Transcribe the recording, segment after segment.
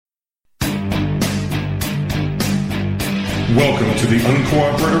Welcome to the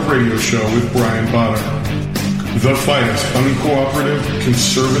Uncooperative Radio Show with Brian Bonner, the finest uncooperative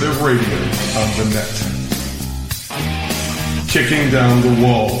conservative radio on the net. Kicking down the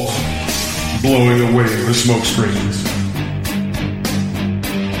walls, blowing away the smoke screens.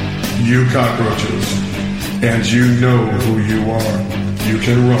 You cockroaches, and you know who you are. You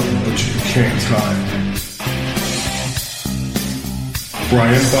can run, but you can't hide.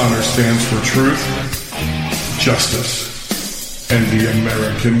 Brian Bonner stands for truth, justice, and the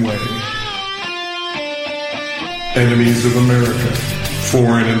American way. Enemies of America,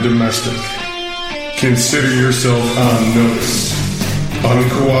 foreign and domestic, consider yourself on notice.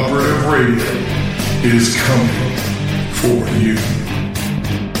 Uncooperative Radio is coming for you.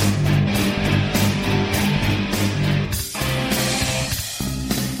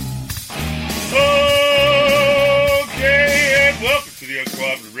 Okay, and welcome to the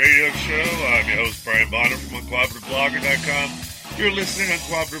Uncooperative Radio Show. I'm your host, Brian Bonner from UncooperativeBlogger.com. You're listening on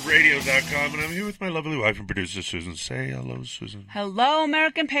CooperativeRadio.com, and I'm here with my lovely wife and producer, Susan. Say hello, Susan. Hello,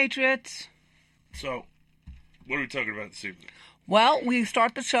 American Patriots. So, what are we talking about this evening? Well, we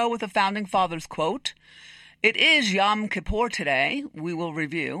start the show with a Founding Fathers quote. It is Yom Kippur today. We will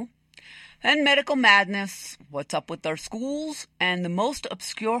review. And medical madness, what's up with our schools, and the most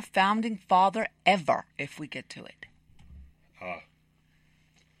obscure Founding Father ever, if we get to it.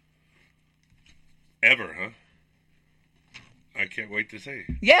 Ever, huh? I can't wait to see.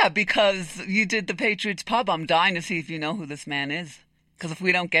 Yeah, because you did the Patriots Pub. I'm dying to see if you know who this man is. Because if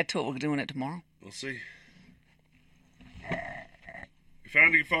we don't get to it, we're doing it tomorrow. We'll see.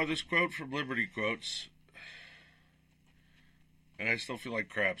 Founding Fathers quote from Liberty Quotes. And I still feel like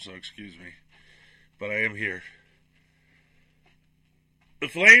crap, so excuse me. But I am here. The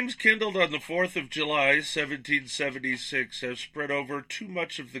flames kindled on the 4th of July, 1776, have spread over too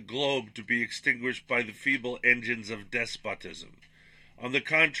much of the globe to be extinguished by the feeble engines of despotism. On the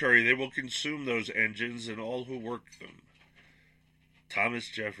contrary, they will consume those engines and all who work them. Thomas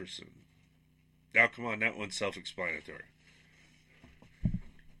Jefferson. Now, come on, that one's self-explanatory.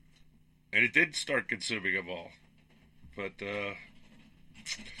 And it did start consuming them all. But, I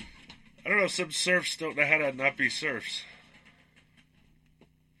don't know, some serfs don't know how to not be serfs.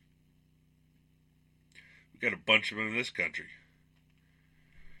 Got a bunch of them in this country.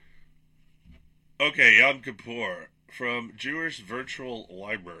 Okay, Yom Kippur from Jewish Virtual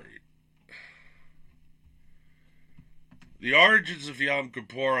Library. The origins of Yom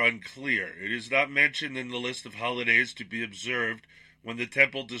Kippur are unclear. It is not mentioned in the list of holidays to be observed when the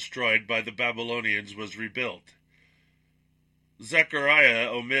temple destroyed by the Babylonians was rebuilt. Zechariah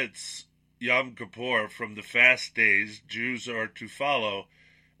omits Yom Kippur from the fast days Jews are to follow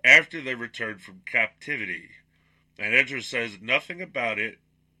after they returned from captivity, and Ezra says nothing about it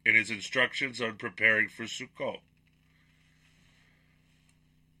in his instructions on preparing for Sukkot.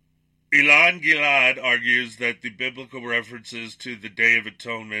 Ilan Gilad argues that the biblical references to the Day of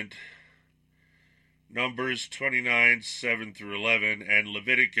Atonement, Numbers 29, 7 through 11, and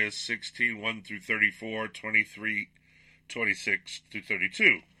Leviticus 16, 1 through 34, 23, 26 through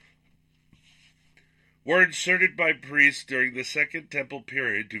 32, were inserted by priests during the Second Temple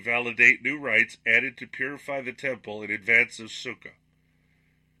period to validate new rites added to purify the temple in advance of Sukkah.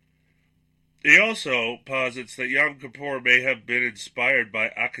 He also posits that Yom Kippur may have been inspired by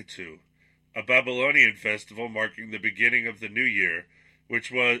Akitu, a Babylonian festival marking the beginning of the new year,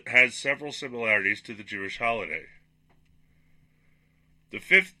 which has several similarities to the Jewish holiday. The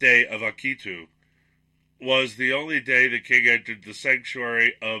 5th day of Akitu was the only day the king entered the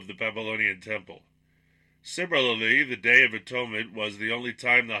sanctuary of the Babylonian temple. Similarly, the Day of Atonement was the only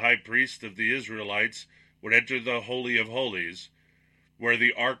time the high priest of the Israelites would enter the Holy of Holies, where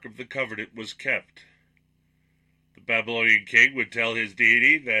the Ark of the Covenant was kept. The Babylonian king would tell his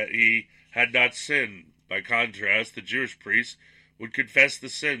deity that he had not sinned. By contrast, the Jewish priests would confess the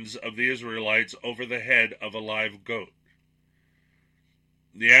sins of the Israelites over the head of a live goat.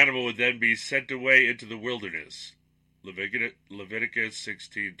 The animal would then be sent away into the wilderness. Leviticus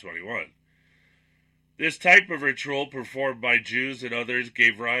 16:21. This type of ritual performed by Jews and others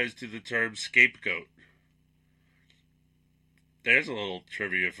gave rise to the term scapegoat. There's a little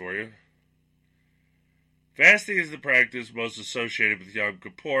trivia for you. Fasting is the practice most associated with Yom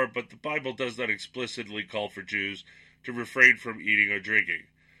Kippur, but the Bible does not explicitly call for Jews to refrain from eating or drinking.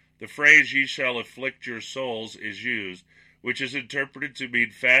 The phrase, "ye shall afflict your souls," is used, which is interpreted to mean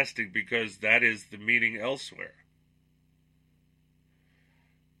fasting because that is the meaning elsewhere.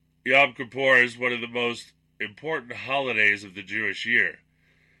 Yom Kippur is one of the most important holidays of the Jewish year.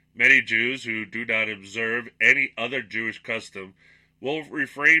 Many Jews who do not observe any other Jewish custom will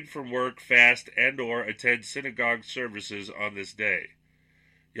refrain from work, fast, and or attend synagogue services on this day.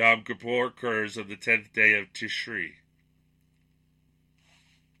 Yom Kippur occurs on the 10th day of Tishri.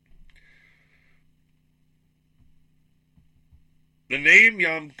 The name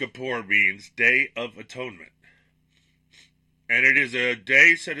Yom Kippur means Day of Atonement, and it is a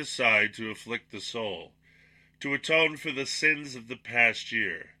day set aside to afflict the soul, to atone for the sins of the past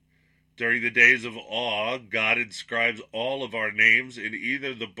year. During the days of awe, God inscribes all of our names in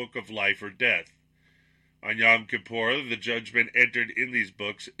either the book of life or death. On Yom Kippur, the judgment entered in these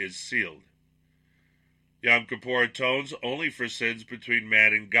books is sealed. Yom Kippur atones only for sins between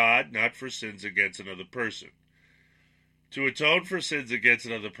man and God, not for sins against another person. To atone for sins against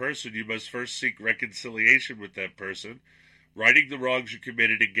another person, you must first seek reconciliation with that person, righting the wrongs you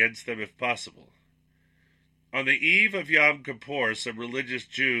committed against them if possible. On the eve of Yom Kippur, some religious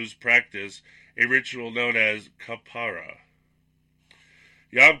Jews practice a ritual known as kapara.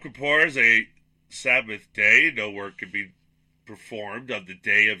 Yom Kippur is a Sabbath day. No work can be performed on the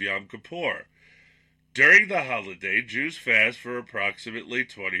day of Yom Kippur. During the holiday, Jews fast for approximately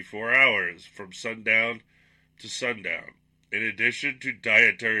 24 hours, from sundown to sundown. In addition to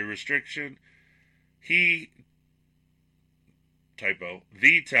dietary restriction, the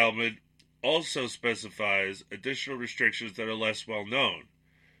Talmud also specifies additional restrictions that are less well known: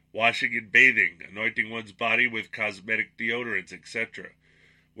 washing and bathing, anointing one's body with cosmetic deodorants, etc.,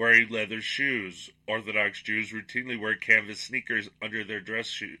 wearing leather shoes. Orthodox Jews routinely wear canvas sneakers under their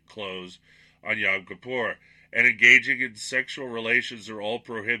dress clothes on Yom Kippur, and engaging in sexual relations are all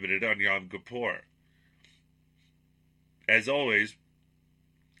prohibited on Yom Kippur. As always,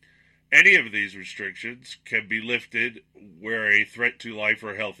 any of these restrictions can be lifted where a threat to life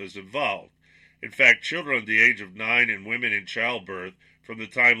or health is involved. In fact, children under the age of 9 and women in childbirth, from the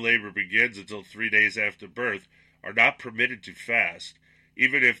time labor begins until 3 days after birth, are not permitted to fast,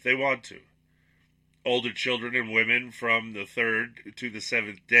 even if they want to. Older children and women from the 3rd to the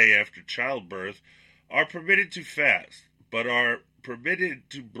 7th day after childbirth are permitted to fast, but are permitted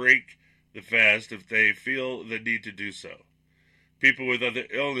to break the fast if they feel the need to do so. People with other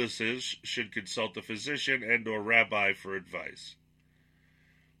illnesses should consult a physician and or rabbi for advice.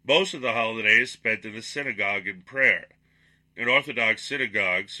 Most of the holiday is spent in the synagogue in prayer. In Orthodox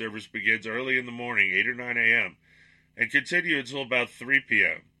synagogues, service begins early in the morning, 8 or 9 a.m., and continue until about 3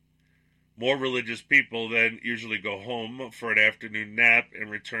 p.m. More religious people then usually go home for an afternoon nap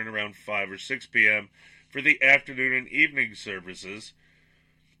and return around 5 or 6 p.m. for the afternoon and evening services,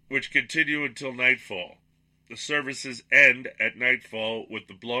 which continue until nightfall. The services end at nightfall with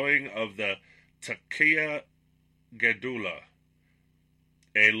the blowing of the Tekiah Gedula,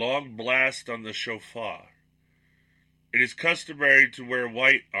 a long blast on the shofar. It is customary to wear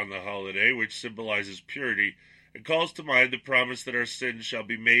white on the holiday, which symbolizes purity, and calls to mind the promise that our sins shall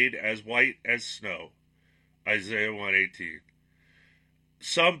be made as white as snow. Isaiah 1:18.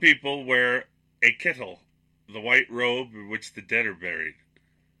 Some people wear a kittel, the white robe in which the dead are buried.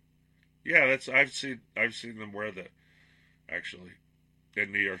 Yeah, I've seen them wear that, actually,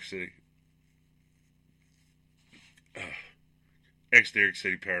 in New York City. Ex-New York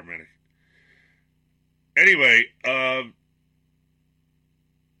City paramedic. Anyway,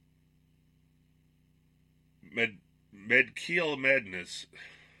 Medkeel Madness,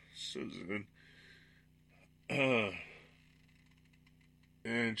 Susan, and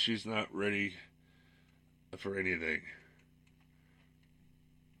she's not ready for anything.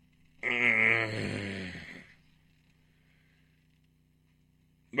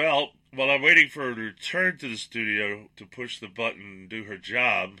 Well, while I'm waiting for her to return to the studio to push the button and do her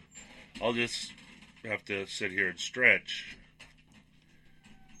job, I'll just have to sit here and stretch.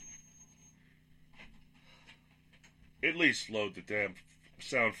 At least load the damn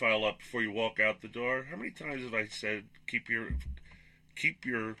sound file up before you walk out the door. How many times have I said keep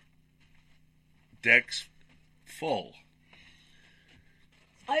your decks full?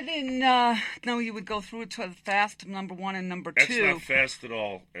 I didn't know you would go through it to fast, number one, and number two. That's not fast at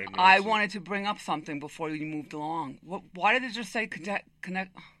all. I wanted to bring up something before you moved along. Why did it just say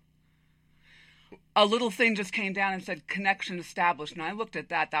connect? A little thing just came down and said connection established, and I looked at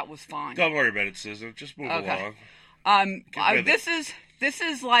that. That was fine. Don't worry about it, Susan. Just move along. This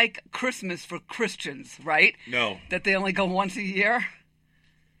is like Christmas for Christians, right? No. That they only go once a year?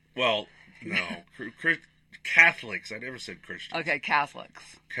 Well, no. Catholics. I never said Christians. Okay,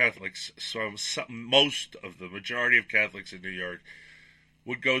 Catholics. So most of the majority of Catholics in New York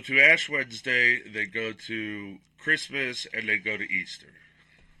would go to Ash Wednesday, they go to Christmas, and they go to Easter.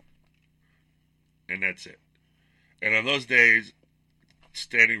 And that's it. And on those days,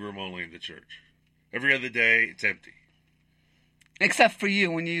 standing room only in the church. Every other day, it's empty. Except for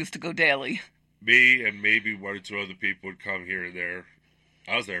you when you used to go daily. Me and maybe one or two other people would come here and there.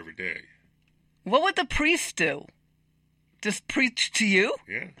 I was there every day. What would the priest do? Just preach to you?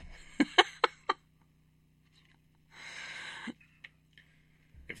 Yeah.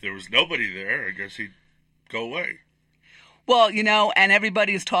 If there was nobody there, I guess he'd go away. Well, and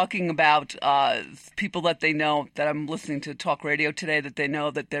everybody is talking about people that they know, that I'm listening to talk radio today, that they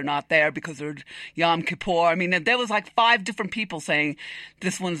know that they're not there because they're Yom Kippur. I mean, there was like 5 different people saying,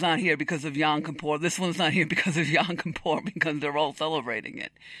 this one's not here because of Yom Kippur, this one's not here because of Yom Kippur, because they're all celebrating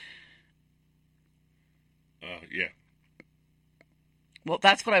it. Yeah. Well,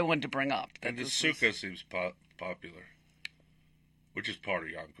 that's what I wanted to bring up. And the Sukkah seems popular, which is part of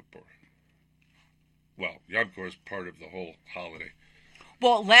Yom Kippur. Well, Yom Kippur is part of the whole holiday.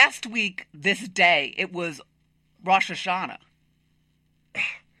 Well, last week, this day, it was Rosh Hashanah.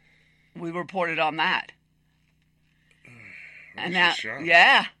 We reported on that. Rosh Hashanah?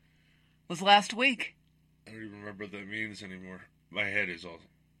 Yeah, it was last week. I don't even remember what that means anymore. My head is all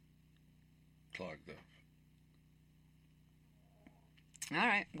clogged up. All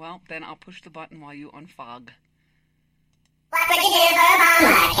right, well, then I'll push the button while you unfog. What would you do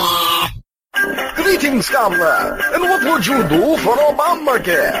for Obamacare? Greetings, comrade. And what would you do for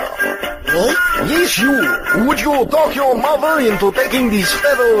Obamacare? Me? Yes, you. Would you talk your mother into taking these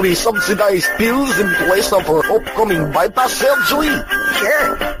federally subsidized pills in place of her upcoming bypass surgery?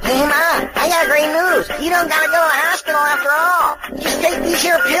 Sure. Hey, Ma, I got great news. You don't gotta go to the hospital after all. Just take these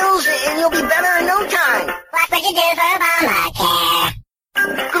here pills and you'll be better in no time. What would you do for Obamacare?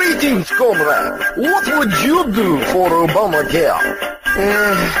 Greetings, comrade. What would you do for Obamacare?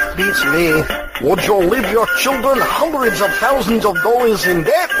 Beats me. Would you leave your children hundreds of thousands of dollars in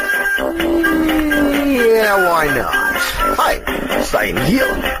debt? Yeah, why not? Fine. Sign here.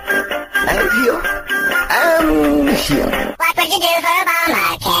 And here. And here. What would you do for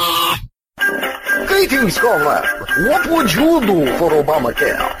Obamacare? Greetings, comrade. What would you do for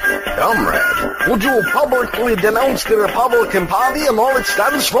Obamacare? Comrade, would you publicly denounce the Republican Party and all it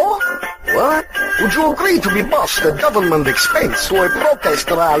stands for? What? Would you agree to be bussed at government expense to a protest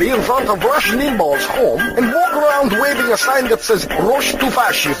rally in front of Rush Limbaugh's home and walk around waving a sign that says Rush to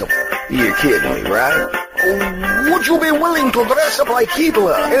Fascism? You're kidding me, right? Would you be willing to dress up like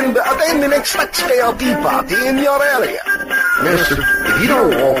Hitler and attend the next taxpayer tea party in your area? Mister, if you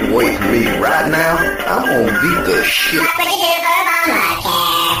don't walk away from me right now, I'm gonna beat the shit. What would you do for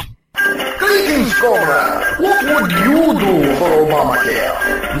Obamacare? Greetings, comrade. What would you do for Obamacare?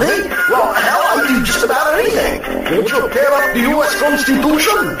 Me? Well, hell, I'd do just about anything. Would you tear up the U.S.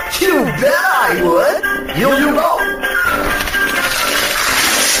 Constitution? You bet I would. Here you go.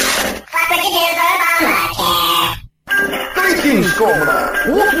 What would you do for Obamacare? Greetings,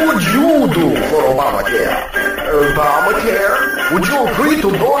 comrade. What would you do for Obamacare? Obamacare? Would you agree to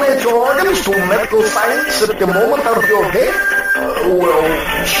donate your organs to medical science at the moment of your death?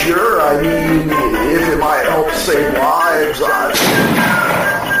 Well, sure. I mean, if it might help save lives, What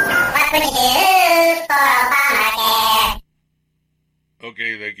would you do for Obamacare?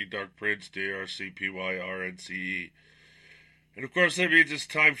 Okay, thank you, Dark Prince, DRCPYRNCE. And of course, that means it's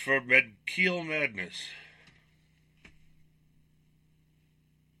time for Medkeel Madness.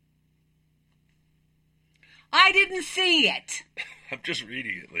 I didn't see it. I'm just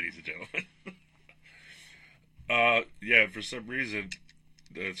reading it, ladies and gentlemen. Yeah, for some reason,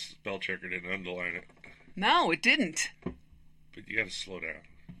 the spell checker didn't underline it. No, it didn't. But you gotta slow down.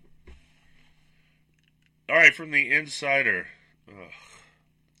 Alright, from the Insider.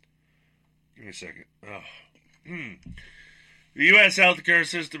 Give me a second. The U.S. healthcare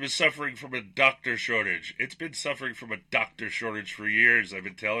system is suffering from a doctor shortage. It's been suffering from a doctor shortage for years. I've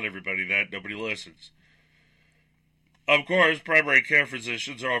been telling everybody that. Nobody listens. Of course, primary care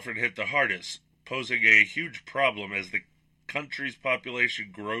physicians are often hit the hardest, posing a huge problem as the country's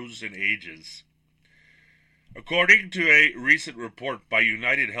population grows and ages. According to a recent report by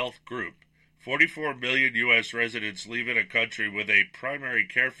United Health Group, 44 million U.S. residents live in a country with a primary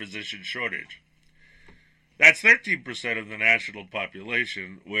care physician shortage. That's 13% of the national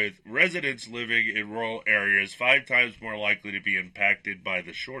population, with residents living in rural areas 5 times more likely to be impacted by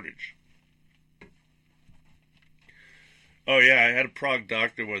the shortage. Oh yeah, I had a Prague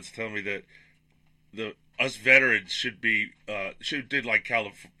doctor once tell me that us veterans should did like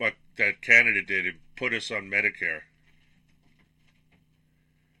California, that Canada did, and put us on Medicare.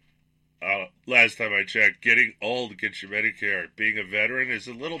 Last time I checked, getting old gets you Medicare. Being a veteran is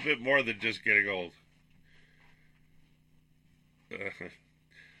a little bit more than just getting old.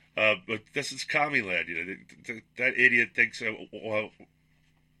 But this is Commieland, you know. That idiot thinks that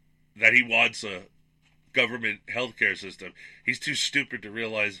he wants government healthcare system. He's too stupid to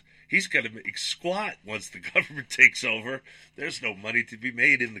realize he's going to make squat once the government takes over. There's no money to be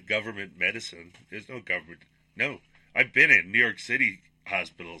made in the government medicine. There's no government. No. I've been in New York City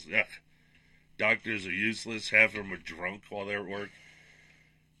hospitals. Ugh. Doctors are useless. Half of them are drunk while they're at work.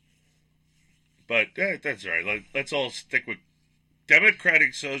 But that's all right. Let's all stick with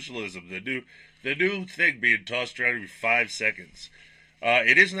democratic socialism, the new thing being tossed around every 5 seconds.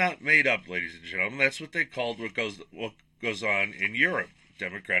 It is not made up, ladies and gentlemen. That's what they called what goes on in Europe,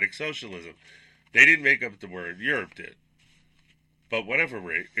 democratic socialism. They didn't make up the word. Europe did. But whatever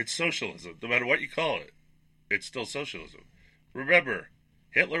rate, it's socialism. No matter what you call it, it's still socialism. Remember,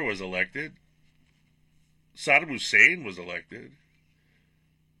 Hitler was elected. Saddam Hussein was elected.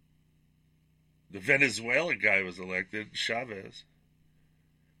 The Venezuelan guy was elected, Chavez.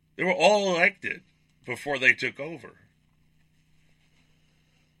 They were all elected before they took over.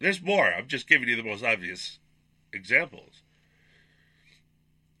 There's more. I'm just giving you the most obvious examples.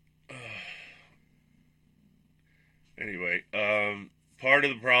 Anyway, part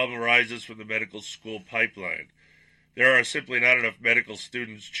of the problem arises from the medical school pipeline. There are simply not enough medical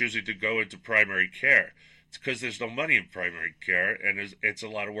students choosing to go into primary care. It's because there's no money in primary care, and it's a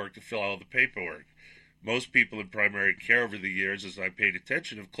lot of work to fill out all the paperwork. Most people in primary care over the years, as I paid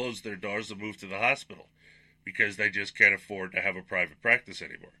attention, have closed their doors and moved to the hospital because they just can't afford to have a private practice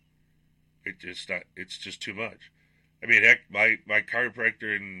anymore. It's just too much. I mean, heck, my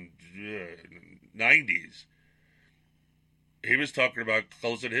chiropractor in the 90s, he was talking about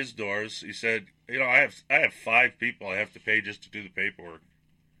closing his doors. He said, I have 5 people I have to pay just to do the paperwork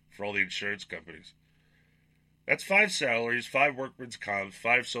for all the insurance companies. That's 5 salaries, 5 workman's comp,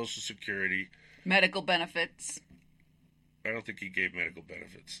 5 Social Security. Medical benefits. I don't think he gave medical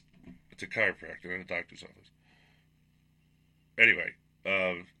benefits. It's a chiropractor, not a doctor's office. Anyway,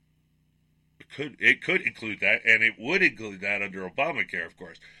 it could include that, and it would include that under Obamacare, of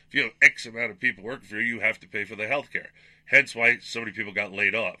course. If you have X amount of people working for you, you have to pay for the health care. Hence why so many people got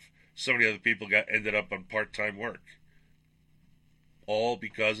laid off. So many other people ended up on part-time work. All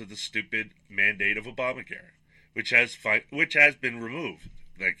because of the stupid mandate of Obamacare, which has been removed.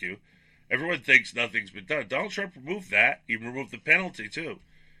 Thank you. Everyone thinks nothing's been done. Donald Trump removed that. He removed the penalty, too.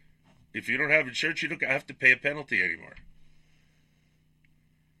 If you don't have insurance, you don't have to pay a penalty anymore.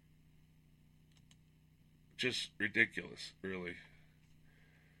 Just ridiculous, really.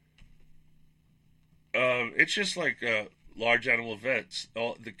 It's just like large animal vets.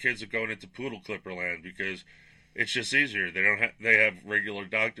 All the kids are going into poodle clipper land because it's just easier. They have regular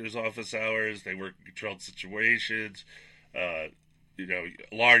doctor's office hours. They work in controlled situations.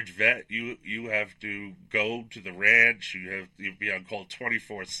 Large vet, you have to go to the ranch. You be on call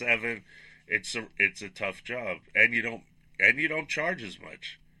 24/7. It's a tough job, and you don't charge as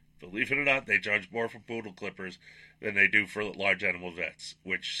much. Believe it or not, they charge more for poodle clippers than they do for large animal vets,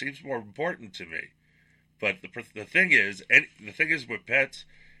 which seems more important to me. But the thing is with pets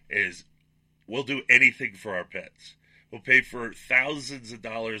is we'll do anything for our pets. We'll pay for thousands of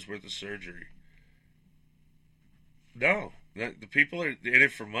dollars worth of surgery. No, the people are in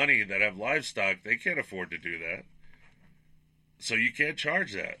it for money that have livestock. They can't afford to do that. So you can't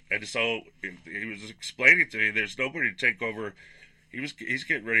charge that. And so he was explaining to me there's nobody to take over. He's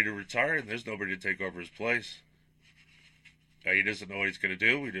getting ready to retire, and there's nobody to take over his place. He doesn't know what he's going to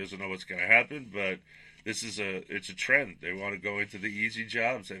do. He doesn't know what's going to happen. But it's a trend. They want to go into the easy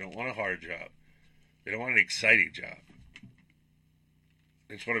jobs. They don't want a hard job. They don't want an exciting job.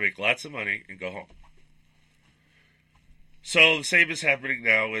 They just want to make lots of money and go home. So the same is happening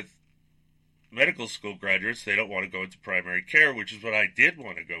now with medical school graduates. They don't want to go into primary care, which is what I did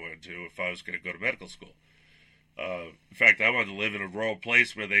want to go into if I was going to go to medical school. In fact, I wanted to live in a rural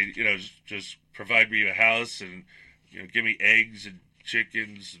place where they, just provide me a house and, give me eggs and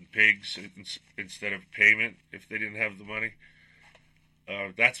chickens and pigs instead of payment if they didn't have the money.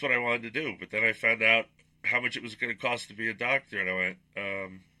 That's what I wanted to do. But then I found out how much it was going to cost to be a doctor, and I went,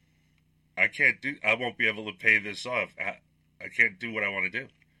 I won't be able to pay this off. I can't do what I want to do.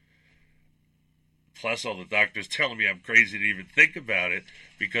 Plus all the doctors telling me I'm crazy to even think about it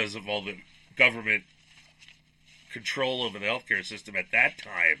because of all the government control over the healthcare system at that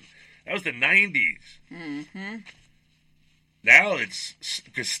time. That was the 90s. Mm-hmm. Now it's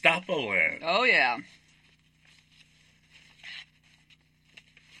Gestapo land. Oh, yeah.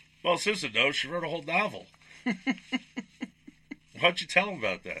 Well, Susan knows. She wrote a whole novel. Why don't you tell them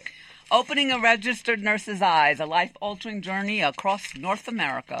about that? Opening a Registered Nurse's Eyes, a life-altering journey across North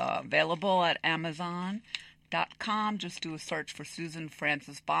America. Available at Amazon.com. Just do a search for Susan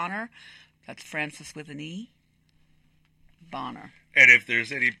Francis Bonner. That's Francis with an E. Bonner. And if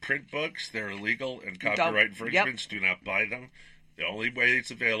there's any print books, they're illegal and copyright infringements. Yep. Do not buy them. The only way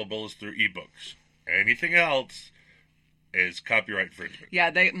it's available is through ebooks. Anything else is copyright infringement. Yeah,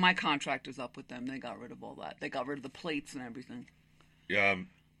 my contract is up with them. They got rid of all that. They got rid of the plates and everything. You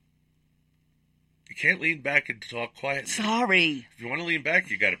can't lean back and talk quietly. Sorry. If you want to lean back,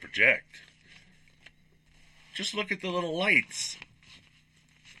 you got to project. Just look at the little lights.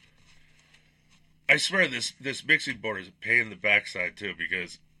 I swear this mixing board is a pain in the backside too,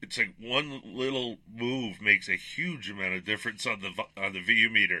 because it's like one little move makes a huge amount of difference on the VU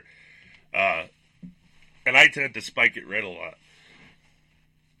meter, and I tend to spike it red a lot.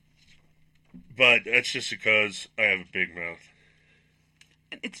 But that's just because I have a big mouth.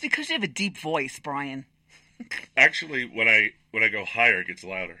 It's because you have a deep voice, Brian. Actually, when I go higher, it gets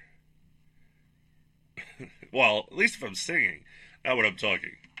louder. Well, at least if I'm singing, not when I'm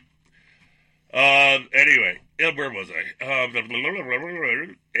talking. Anyway, where was I?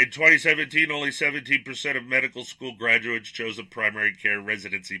 In 2017, only 17% of medical school graduates chose a primary care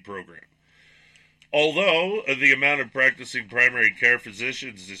residency program. Although the amount of practicing primary care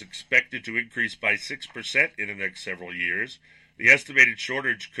physicians is expected to increase by 6% in the next several years, the estimated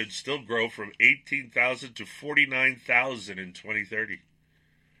shortage could still grow from 18,000 to 49,000 in 2030.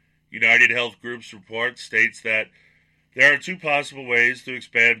 United Health Group's report states that there are two possible ways to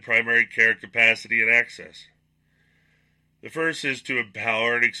expand primary care capacity and access. The first is to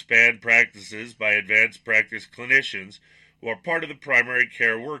empower and expand practices by advanced practice clinicians who are part of the primary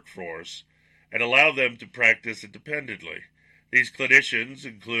care workforce and allow them to practice independently. These clinicians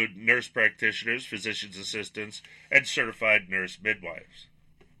include nurse practitioners, physician's assistants, and certified nurse midwives.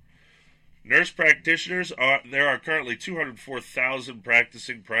 Nurse practitioners there are currently 204,000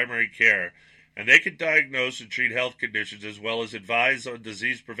 practicing primary care, and they can diagnose and treat health conditions as well as advise on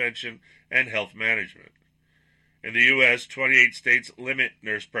disease prevention and health management. In the U.S., 28 states limit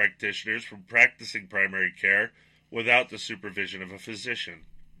nurse practitioners from practicing primary care without the supervision of a physician.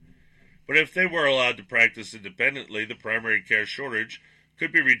 But if they were allowed to practice independently, the primary care shortage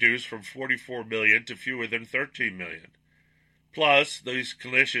could be reduced from 44 million to fewer than 13 million. Plus, these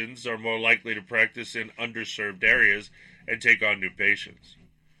clinicians are more likely to practice in underserved areas and take on new patients.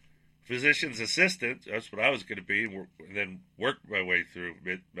 Physician's assistant, that's what I was going to be, and then work my way through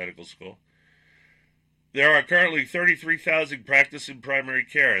medical school. There are currently 33,000 practicing primary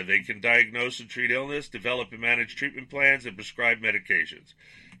care. They can diagnose and treat illness, develop and manage treatment plans, and prescribe medications.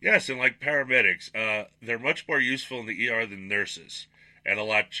 Yes, and like paramedics, they're much more useful in the ER than nurses, and a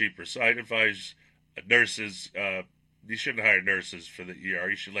lot cheaper. So I'd advise nurses, you shouldn't hire nurses for the ER.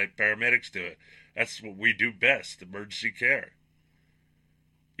 You should let paramedics do it. That's what we do best, emergency care.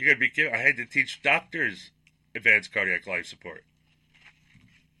 You got to be careful. I had to teach doctors advanced cardiac life support.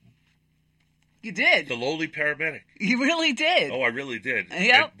 You did. The lowly paramedic. You really did. Oh, I really did.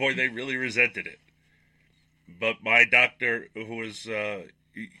 Yep. And boy, they really resented it. But my doctor, who was,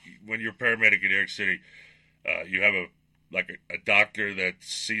 when you're a paramedic in New York City, you have a doctor that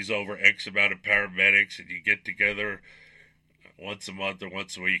sees over X amount of paramedics, and you get together once a month or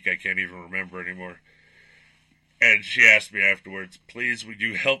once a week. I can't even remember anymore. And she asked me afterwards, "Please, would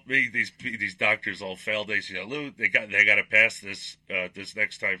you help me? These doctors all failed ACLU. They got to pass this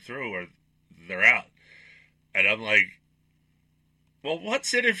next time through, or they're out." And I'm like, "Well,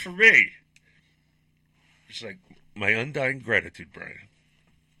 what's in it for me?" She's like, "My undying gratitude, Brian."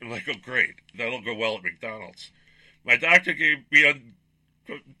 I'm like, "Oh, great. That'll go well at McDonald's." My doctor gave me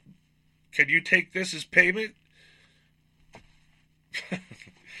 "Can you take this as payment?"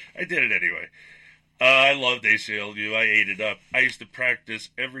 I did it anyway. I loved ACLU. I ate it up. I used to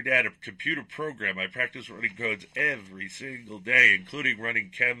practice every day. I had a computer program. I practiced running codes every single day, including running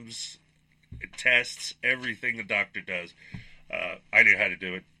chems, tests, everything the doctor does. I knew how to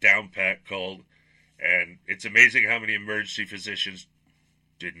do it, down pat, cold. And it's amazing how many emergency physicians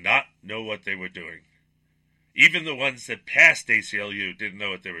did not know what they were doing. Even the ones that passed ACLU didn't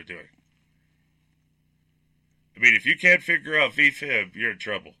know what they were doing. I mean, if you can't figure out VFib, you're in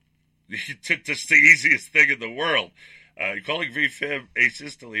trouble. It's the easiest thing in the world. Calling VFib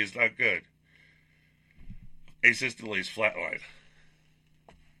asystole is not good. Asystole is flatline.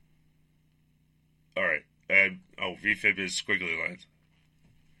 All right. And, VFib is squiggly lines.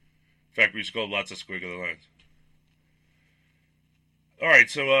 In fact, we used to call lots of squiggly lines. All right,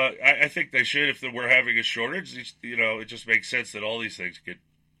 so I think they should, if we're having a shortage, it just makes sense that all these things get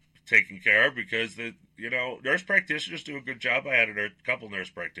taken care of, because nurse practitioners do a good job. I had a couple nurse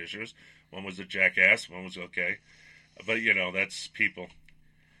practitioners. One was a jackass, one was okay. But, that's people.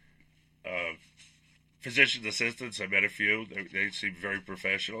 Physician's assistants, I met a few. They seem very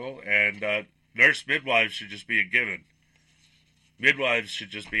professional. And nurse midwives should just be a given. midwives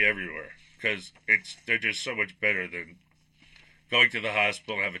should just be everywhere because they're just so much better than going to the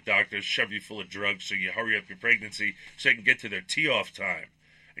hospital and have a doctor shove you full of drugs so you hurry up your pregnancy so they can get to their tee-off time.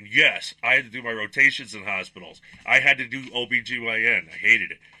 And yes, I had to do my rotations in hospitals. I had to do OBGYN. I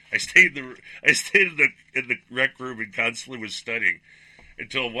hated it. I stayed in the rec room and constantly was studying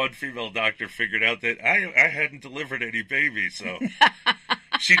until one female doctor figured out that I hadn't delivered any babies. So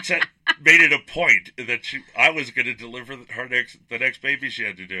she made it a point that I was going to deliver the next baby she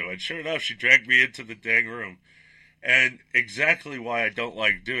had to do. And sure enough, she dragged me into the dang room. And exactly why I don't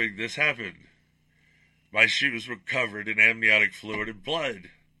like doing this happened. My shoes were covered in amniotic fluid and blood.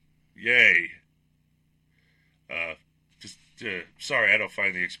 Yay. Sorry, I don't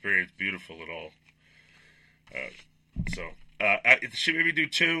find the experience beautiful at all. She made me do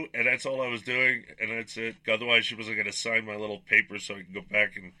 2, and that's all I was doing, and that's it. Otherwise, she wasn't going to sign my little paper so I can go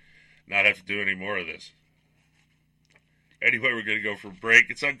back and not have to do any more of this. Anyway, we're going to go for a break.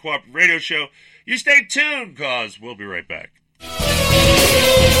 It's Uncooperative Radio Show. You stay tuned, cause we'll be right back.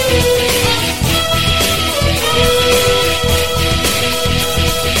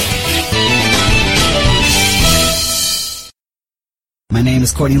 My name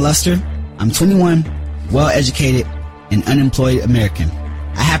is Courtney Luster. I'm 21, well-educated, and unemployed American.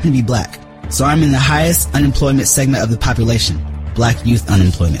 I happen to be black, so I'm in the highest unemployment segment of the population, black youth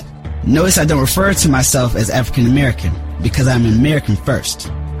unemployment. Notice I don't refer to myself as African American because I'm an American first.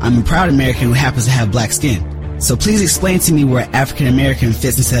 I'm a proud American who happens to have black skin. So please explain to me where African American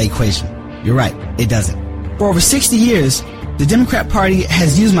fits into that equation. You're right, it doesn't. For over 60 years, the Democrat Party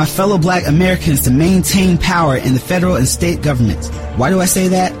has used my fellow black Americans to maintain power in the federal and state governments. Why do I say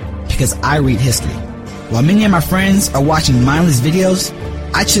that? Because I read history. While many of my friends are watching mindless videos,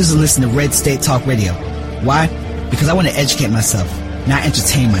 I choose to listen to Red State Talk Radio. Why? Because I want to educate myself, not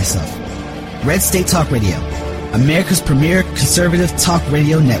entertain myself. Red State Talk Radio, America's premier conservative talk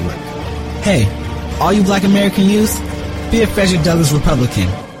radio network. Hey, all you black American youth, be a Frederick Douglass Republican,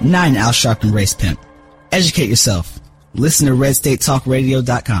 not an Al Sharpton race pimp. Educate yourself. Listen to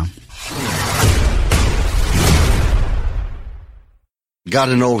RedStateTalkRadio.com. Got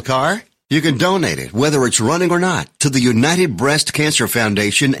an old car? You can donate it, whether it's running or not, to the United Breast Cancer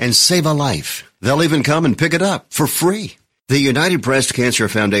Foundation and save a life. They'll even come and pick it up for free. The United Breast Cancer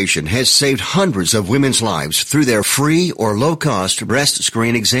Foundation has saved hundreds of women's lives through their free or low-cost breast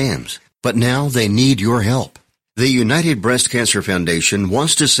screen exams. But now they need your help. The United Breast Cancer Foundation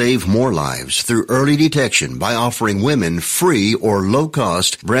wants to save more lives through early detection by offering women free or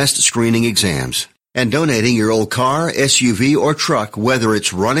low-cost breast screening exams. And donating your old car, SUV, or truck, whether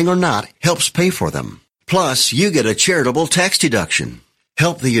it's running or not, helps pay for them. Plus, you get a charitable tax deduction.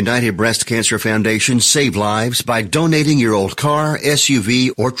 Help the United Breast Cancer Foundation save lives by donating your old car,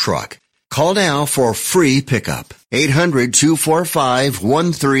 SUV, or truck. Call now for free pickup.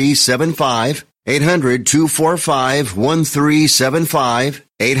 800-245-1375. 800-245-1375.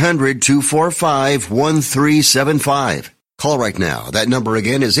 800-245-1375. Call right now. That number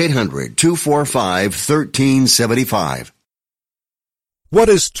again is 800-245-1375. What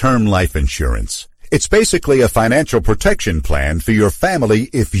is term life insurance? It's basically a financial protection plan for your family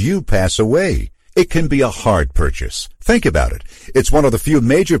if you pass away. It can be a hard purchase. Think about it. It's one of the few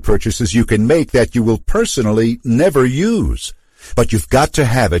major purchases you can make that you will personally never use. But you've got to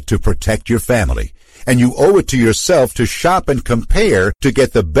have it to protect your family. And you owe it to yourself to shop and compare to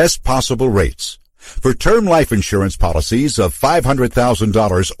get the best possible rates. For term life insurance policies of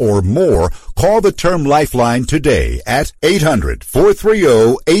 $500,000 or more, call the Term Lifeline today at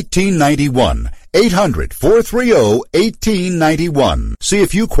 800-430-1891. 800-430-1891. See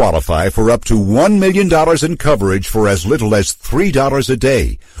if you qualify for up to $1 million in coverage for as little as $3 a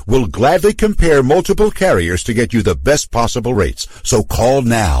day. We'll gladly compare multiple carriers to get you the best possible rates. So call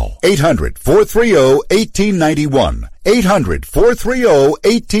now. 800-430-1891.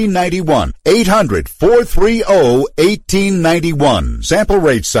 800-430-1891. 800-430-1891. Sample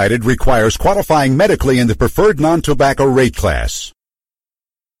rate cited requires qualifying medically in the preferred non-tobacco rate class.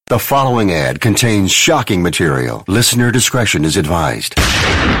 The following ad contains shocking material. Listener discretion is advised.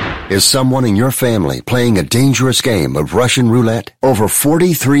 Is someone in your family playing a dangerous game of Russian roulette? Over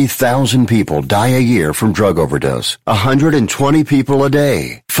 43,000 people die a year from drug overdose. 120 people a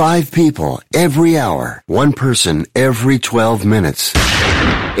day. 5 people every hour. 1 person every 12 minutes.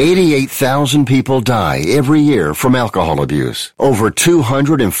 88,000 people die every year from alcohol abuse. Over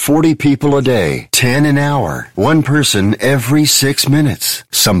 240 people a day. 10 an hour. 1 person every 6 minutes.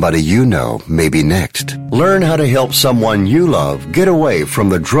 Somebody you know may be next. Learn how to help someone you love get away from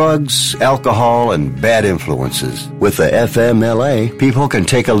the drugs, alcohol, and bad influences. With the FMLA, people can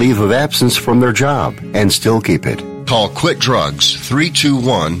take a leave of absence from their job and still keep it. Call Quit Drugs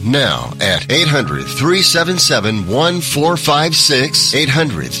 321 now at 800-377-1456,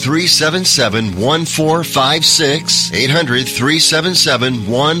 800-377-1456,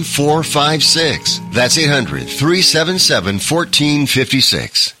 800-377-1456. That's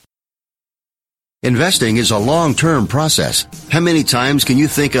 800-377-1456. Investing is a long-term process. How many times can you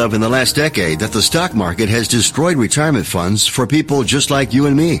think of in the last decade that the stock market has destroyed retirement funds for people just like you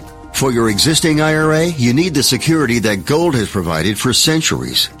and me? For your existing IRA, you need the security that gold has provided for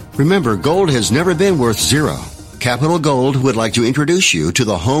centuries. Remember, gold has never been worth zero. Capital Gold would like to introduce you to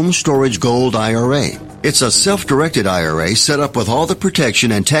the Home Storage Gold IRA. It's a self-directed IRA set up with all the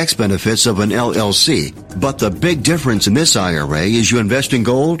protection and tax benefits of an LLC. But the big difference in this IRA is you invest in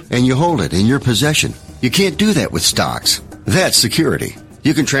gold and you hold it in your possession. You can't do that with stocks. That's security.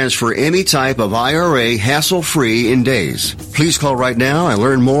 You can transfer any type of IRA hassle-free in days. Please call right now and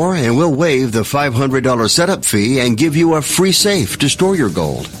learn more, and we'll waive the $500 setup fee and give you a free safe to store your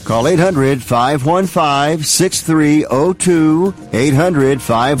gold. Call 800-515-6302,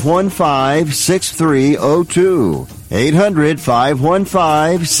 800-515-6302.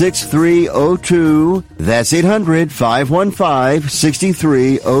 800-515-6302. That's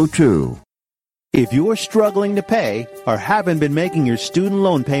 800-515-6302. If you're struggling to pay or haven't been making your student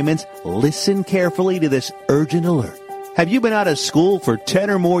loan payments, listen carefully to this urgent alert. Have you been out of school for 10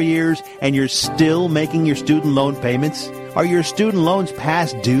 or more years and you're still making your student loan payments? Are your student loans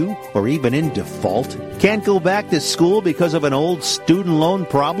past due or even in default? Can't go back to school because of an old student loan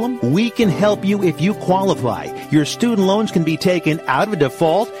problem? We can help you if you qualify. Your student loans can be taken out of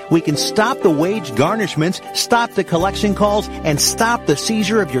default. We can stop the wage garnishments, stop the collection calls, and stop the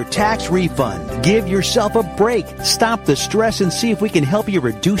seizure of your tax refund. Give yourself a break. Stop the stress and see if we can help you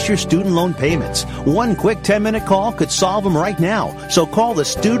reduce your student loan payments. One quick 10-minute call could solve them right now. So call the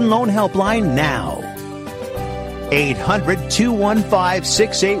Student Loan Helpline now.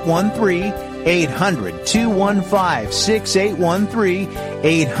 800-215-6813. 800-215-6813.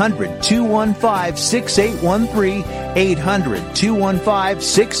 800-215-6813.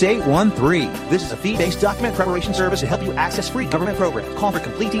 800-215-6813. This is a fee-based document preparation service to help you access free government programs. Call for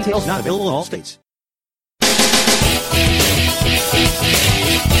complete details. Not available in all states.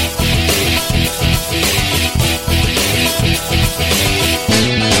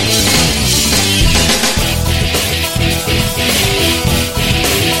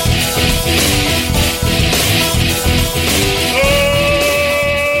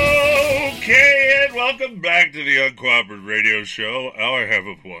 Welcome back to the Uncooperative Radio Show, our half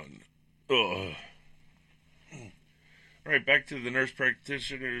of one. All right, back to the nurse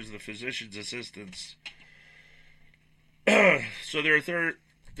practitioners, the physician's assistants. So there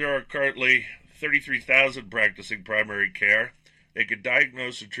are currently 33,000 practicing primary care. They can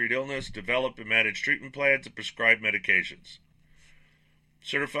diagnose and treat illness, develop and manage treatment plans, and prescribe medications.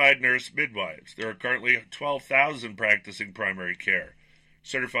 Certified nurse midwives. There are currently 12,000 practicing primary care.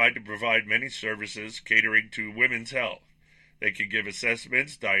 Certified to provide many services catering to women's health. They can give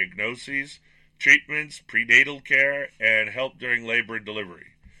assessments, diagnoses, treatments, prenatal care, and help during labor and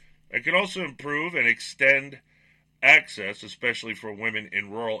delivery. They can also improve and extend access, especially for women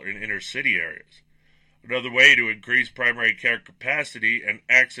in rural and inner city areas. Another way to increase primary care capacity and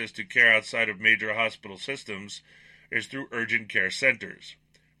access to care outside of major hospital systems is through urgent care centers,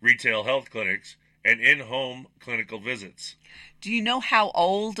 retail health clinics, and in-home clinical visits. Do you know how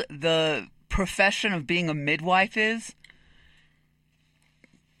old the profession of being a midwife is?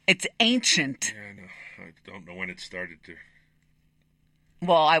 It's ancient. Yeah, I know. I don't know when it started to.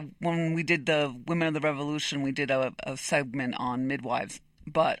 Well, when we did the Women of the Revolution, we did a segment on midwives,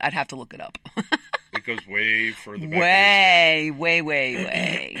 but I'd have to look it up. It goes way further back.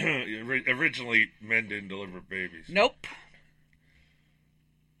 Way. Originally, men didn't deliver babies. Nope.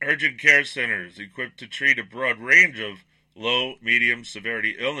 Urgent care centers equipped to treat a broad range of low, medium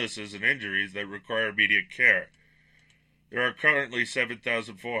severity illnesses and injuries that require immediate care. There are currently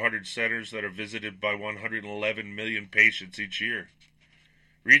 7,400 centers that are visited by 111 million patients each year.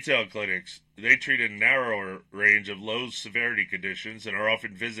 Retail clinics, they treat a narrower range of low severity conditions and are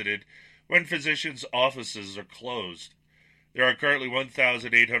often visited when physicians' offices are closed. There are currently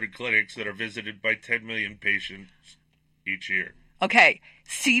 1,800 clinics that are visited by 10 million patients each year. Okay,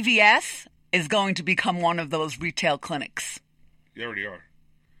 CVS is going to become one of those retail clinics. They already are.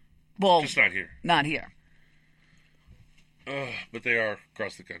 Well, just not here. Not here. But they are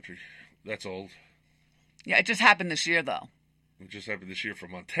across the country. That's old. Yeah, it just happened this year, though. It just happened this year for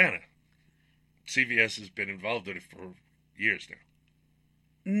Montana. CVS has been involved in it for years now.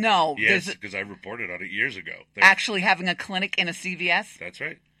 No. Yes, because I reported on it years ago. Actually having a clinic in a CVS? That's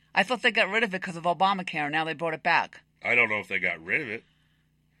right. I thought they got rid of it because of Obamacare. Now they brought it back. I don't know if they got rid of it.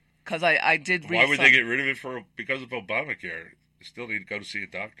 Because I did read. Why would they get rid of it because of Obamacare? They still need to go to see a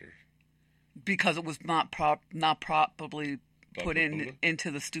doctor. Because it was not properly put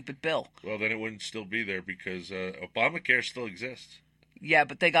into the stupid bill. Well, then it wouldn't still be there because Obamacare still exists. Yeah,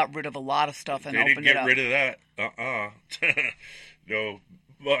 but they got rid of a lot of stuff and opened it up. They didn't get rid of that. No.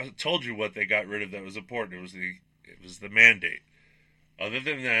 Well, I told you what they got rid of that was important. It was the mandate. Other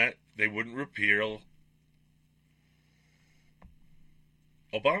than that, they wouldn't repeal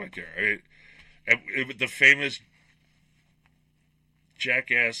Obamacare. The famous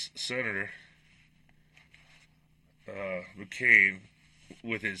jackass senator McCain,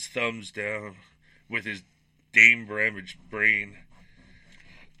 with his thumbs down, with his Dame Bramage brain,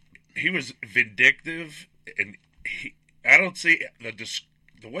 he was vindictive, and I don't see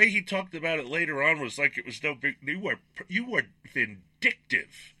the way he talked about it later on was like it was no big. You were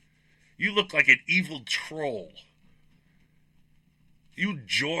vindictive. You look like an evil troll. You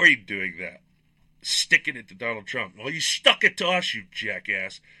enjoyed doing that, sticking it to Donald Trump. Well, you stuck it to us, you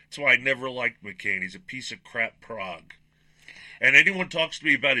jackass. That's why I never liked McCain. He's a piece of crap prog. And anyone talks to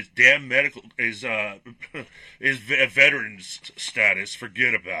me about his damn his veterans status,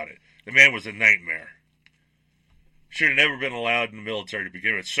 forget about it. The man was a nightmare. Should have never been allowed in the military to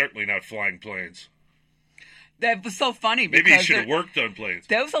begin with. Certainly not flying planes. That was so funny because maybe he should have worked on planes.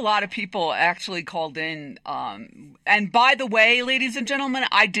 There was a lot of people actually called in. And by the way, ladies and gentlemen,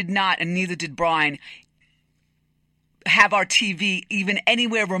 I did not, and neither did Brian, have our TV even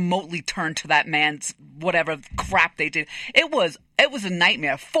anywhere remotely turned to that man's whatever crap they did. It was a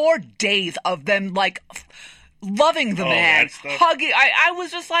nightmare. 4 days of them like loving the man, hugging. I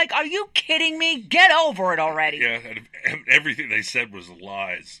was just like, are you kidding me? Get over it already. Yeah, and everything they said was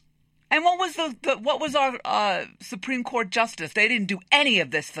lies. And what was our Supreme Court justice? They didn't do any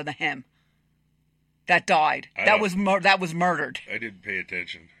of this for him that died. That was murdered. I didn't pay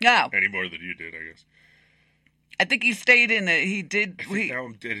attention. No. Any more than you did, I guess. I think he stayed in it. He did. I think now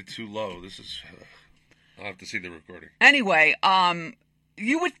I'm did it too low. This is. I'll have to see the recording. Anyway,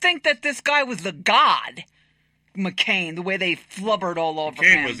 you would think that this guy was the god, McCain. The way they flubbered all over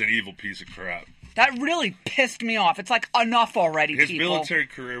him. McCain was an evil piece of crap. That really pissed me off. It's like, enough already, His people. military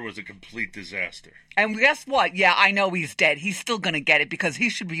career was a complete disaster. And guess what? Yeah, I know he's dead. He's still going to get it because he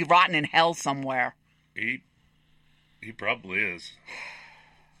should be rotting in hell somewhere. He probably is.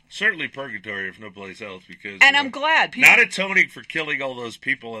 Certainly purgatory, if no place else, because... And I'm glad. Not atoning for killing all those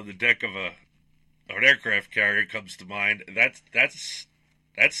people on the deck of an aircraft carrier comes to mind. That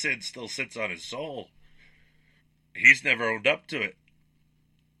sin still sits on his soul. He's never owned up to it.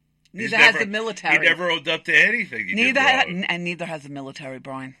 Neither has the military. He never owned up to anything. Neither has the military,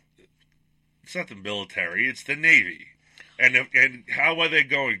 Brian. It's not the military. It's the Navy. And how are they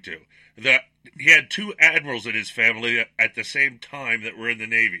going to? He had 2 admirals in his family at the same time that were in the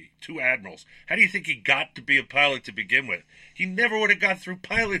Navy. 2 admirals. How do you think he got to be a pilot to begin with? He never would have got through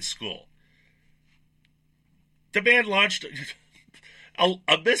pilot school. The man launched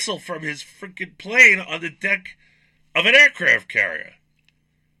a missile from his freaking plane on the deck of an aircraft carrier.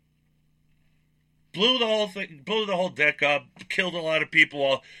 Blew the whole deck up, killed a lot of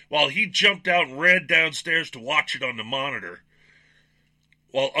people while he jumped out and ran downstairs to watch it on the monitor.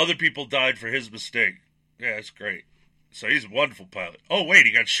 While other people died for his mistake. Yeah, that's great. So he's a wonderful pilot. Oh, wait,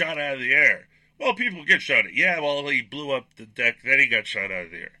 he got shot out of the air. Well, people get shot at. Yeah, well, he blew up the deck, then he got shot out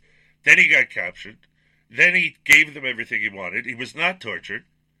of the air. Then he got captured. Then he gave them everything he wanted. He was not tortured.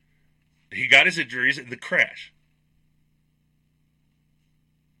 He got his injuries in the crash.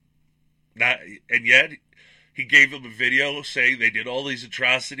 And yet, he gave them a video saying they did all these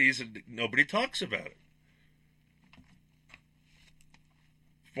atrocities and nobody talks about it.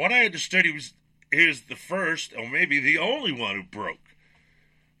 From what I understood, he was the first, or maybe the only one who broke.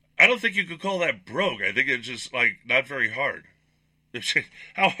 I don't think you could call that broke. I think it's just, like, not very hard.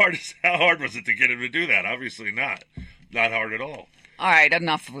 How hard was it to get him to do that? Obviously not. Not hard at all. All right,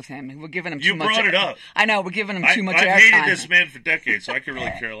 enough with him. We're giving him too much. You brought it up. I know, we're giving him too much airtime. I've hated this man for decades, so I could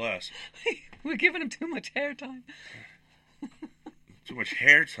really care less. We're giving him too much airtime. Too much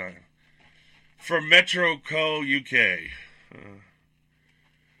hair time. From Metro Co. UK.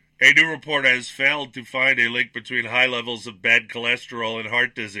 A new report has failed to find a link between high levels of bad cholesterol and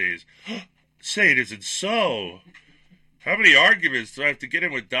heart disease. Say it isn't so. How many arguments do I have to get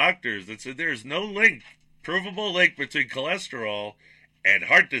in with doctors that said there is no link, provable link between cholesterol and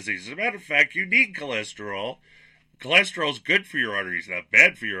heart disease? As a matter of fact, you need cholesterol. Cholesterol is good for your arteries, not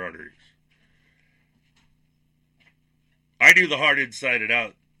bad for your arteries. I knew the heart inside and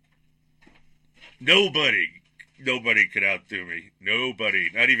out. Nobody Nobody could outdo me. Nobody.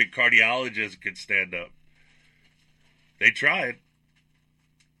 Not even cardiologists could stand up. They tried.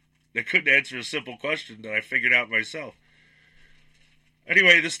 They couldn't answer a simple question that I figured out myself.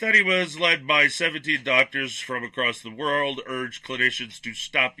 Anyway, the study was led by 17 doctors from across the world, urged clinicians to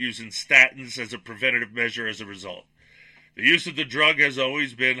stop using statins as a preventative measure as a result. The use of the drug has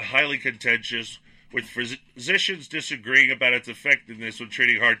always been highly contentious, with physicians disagreeing about its effectiveness when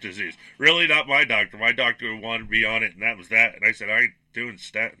treating heart disease. Really, not my doctor. My doctor wanted me on it, and that was that. And I said, I ain't doing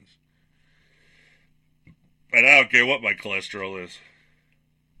statins. And I don't care what my cholesterol is.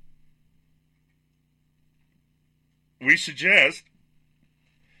 We suggest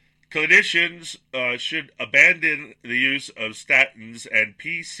clinicians should abandon the use of statins and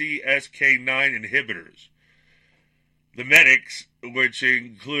PCSK9 inhibitors. The medics, which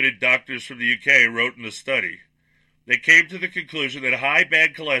included doctors from the UK, wrote in the study. They came to the conclusion that high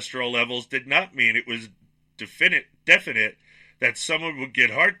bad cholesterol levels did not mean it was definite that someone would get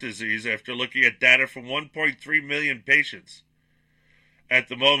heart disease after looking at data from 1.3 million patients. At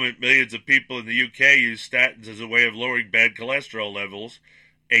the moment, millions of people in the UK use statins as a way of lowering bad cholesterol levels,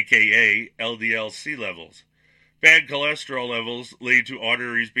 aka LDL-C levels. Bad cholesterol levels lead to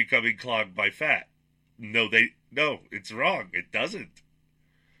arteries becoming clogged by fat. No, it's wrong. It doesn't.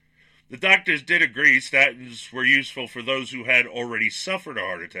 The doctors did agree statins were useful for those who had already suffered a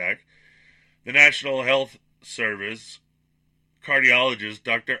heart attack. The National Health Service cardiologist,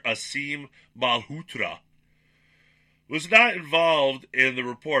 Dr. Asim Malhotra, was not involved in the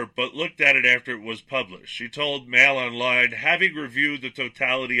report, but looked at it after it was published. She told Mail Online, having reviewed the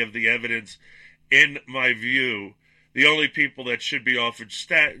totality of the evidence, in my view, the only people that should be offered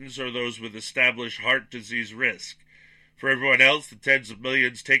statins are those with established heart disease risk. For everyone else, the tens of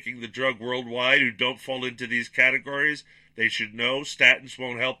millions taking the drug worldwide who don't fall into these categories, they should know statins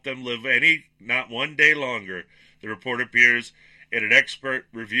won't help them live not one day longer. The report appears in an expert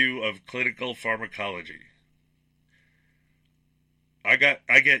review of clinical pharmacology. I get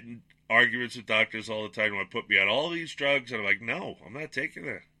in arguments with doctors all the time when they put me on all these drugs, and I'm like, no, I'm not taking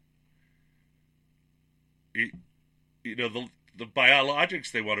that. You know, the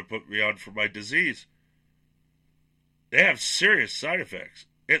biologics they want to put me on for my disease, they have serious side effects.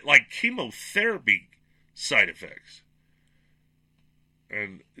 Like chemotherapy side effects.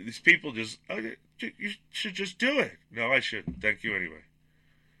 And these people just, you should just do it. No, I shouldn't. Thank you anyway.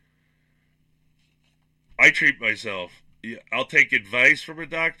 I treat myself. I'll take advice from a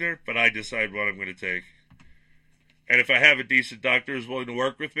doctor, but I decide what I'm going to take. And if I have a decent doctor who's willing to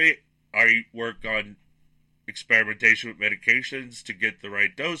work with me, I work on experimentation with medications to get the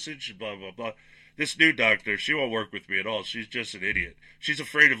right dosage, blah, blah, blah. This new doctor, she won't work with me at all. She's just an idiot. She's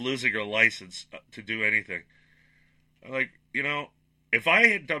afraid of losing her license to do anything. I'm like, if I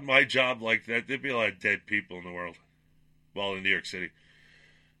had done my job like that, there'd be a lot of dead people in the world. Well, in New York City.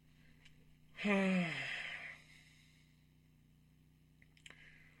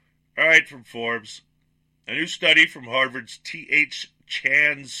 All right, from Forbes. A new study from Harvard's T.H.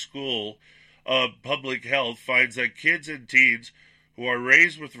 Chan School of Public Health finds that kids and teens who are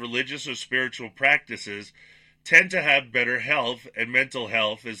raised with religious or spiritual practices tend to have better health and mental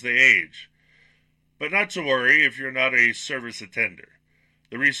health as they age. But not to worry if you're not a service attender.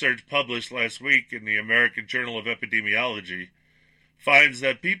 The research published last week in the American Journal of Epidemiology finds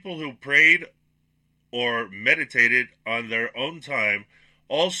that people who prayed or meditated on their own time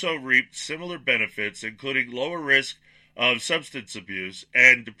also reaped similar benefits, including lower risk of substance abuse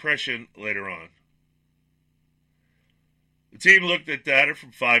and depression later on. The team looked at data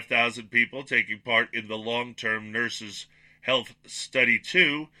from 5,000 people taking part in the Long-Term Nurses Health Study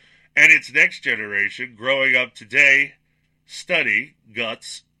 2 and its next generation, Growing Up Today study,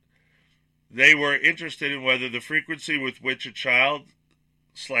 GUTS. They were interested in whether the frequency with which a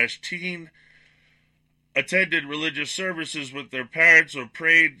child/teen attended religious services with their parents or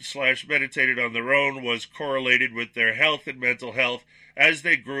prayed/meditated on their own was correlated with their health and mental health as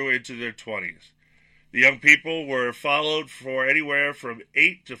they grew into their 20s. The young people were followed for anywhere from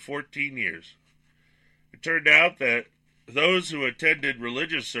 8 to 14 years. It turned out that those who attended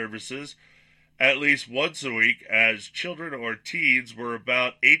religious services at least once a week as children or teens were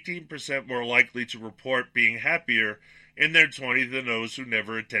about 18% more likely to report being happier in their 20s than those who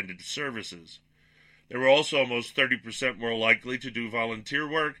never attended services. They were also almost 30% more likely to do volunteer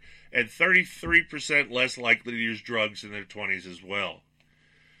work and 33% less likely to use drugs in their 20s as well.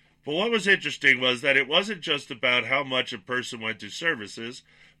 But what was interesting was that it wasn't just about how much a person went to services,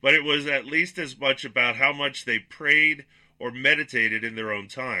 but it was at least as much about how much they prayed or meditated in their own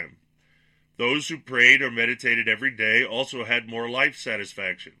time. Those who prayed or meditated every day also had more life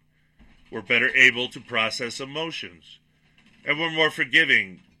satisfaction. were better able to process emotions, and were more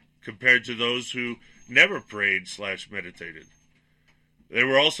forgiving compared to those who never prayed/meditated. They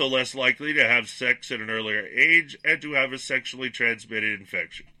were also less likely to have sex at an earlier age and to have a sexually transmitted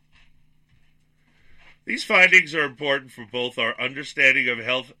infection. These findings are important for both our understanding of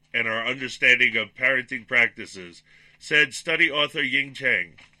health and our understanding of parenting practices, said study author Ying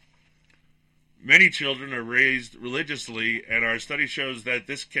Chang. Many children are raised religiously, and our study shows that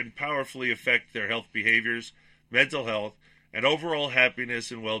this can powerfully affect their health behaviors, mental health, and overall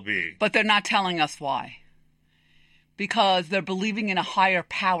happiness and well-being. But they're not telling us why. Because they're believing in a higher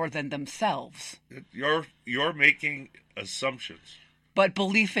power than themselves. You're making assumptions. But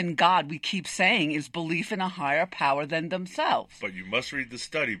belief in God, we keep saying, is belief in a higher power than themselves. But you must read the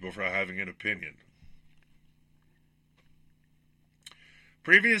study before having an opinion.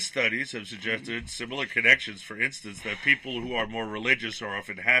 Previous studies have suggested similar connections, for instance, that people who are more religious are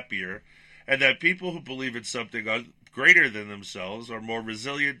often happier, and that people who believe in something greater than themselves are more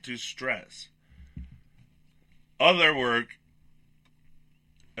resilient to stress. Other work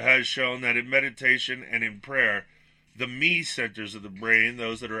has shown that in meditation and in prayer, the me centers of the brain,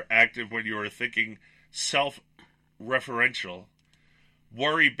 those that are active when you are thinking self-referential,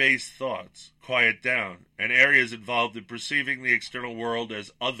 worry-based thoughts, quiet down, and areas involved in perceiving the external world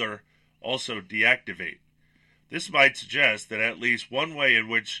as other also deactivate. This might suggest that at least one way in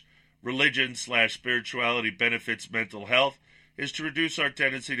which religion/spirituality benefits mental health is to reduce our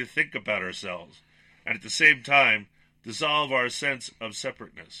tendency to think about ourselves, and at the same time, dissolve our sense of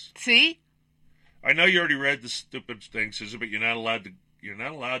separateness. See? I know you already read the stupid thing, Susan, but you're not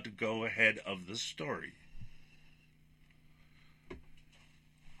allowed to go ahead of the story.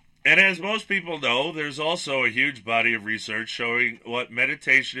 And as most people know, there's also a huge body of research showing what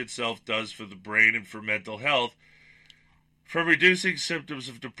meditation itself does for the brain and for mental health, from reducing symptoms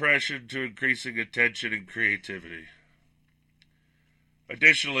of depression to increasing attention and creativity.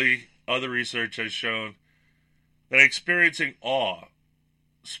 Additionally, other research has shown that experiencing awe,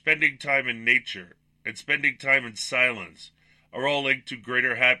 spending time in nature, and spending time in silence are all linked to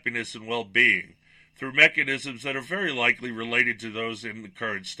greater happiness and well-being through mechanisms that are very likely related to those in the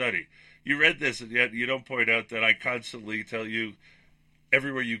current study. You read this, and yet you don't point out that I constantly tell you,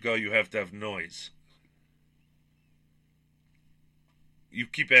 everywhere you go, you have to have noise. You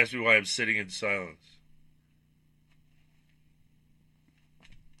keep asking me why I'm sitting in silence.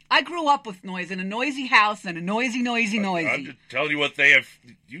 I grew up with noise in a noisy house and a noisy. I'm just telling you what they have.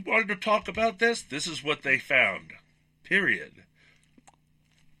 You wanted to talk about this? This is what they found. Period.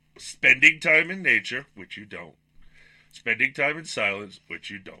 Spending time in nature, which you don't. Spending time in silence, which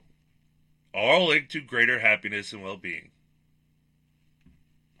you don't. All linked to greater happiness and well-being.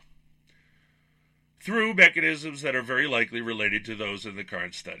 Through mechanisms that are very likely related to those in the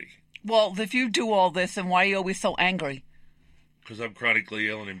current study. Well, if you do all this, then why are you always so angry? Because I'm chronically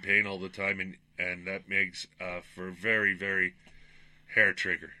ill and in pain all the time, and that makes for a very, very hair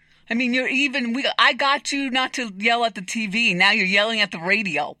trigger. I mean, I got you not to yell at the TV. Now you're yelling at the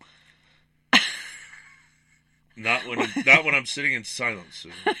radio. Not when I'm sitting in silence.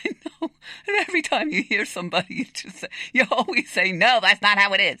 I know. And every time you hear somebody, you always say, "No, that's not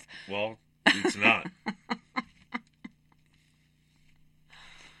how it is." Well, it's not.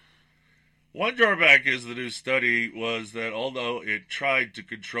 One drawback is the new study was that although it tried to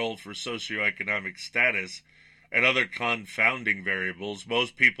control for socioeconomic status and other confounding variables,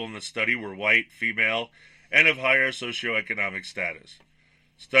 most people in the study were white, female, and of higher socioeconomic status.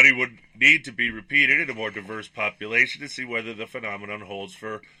 Study would need to be repeated in a more diverse population to see whether the phenomenon holds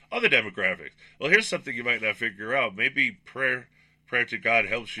for other demographics. Well, here's something you might not figure out. Maybe prayer to God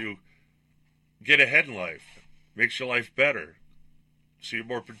helps you get ahead in life, makes your life better, so you're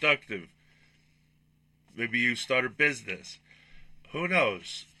more productive. Maybe you start a business. Who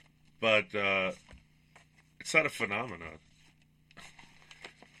knows? But it's not a phenomenon.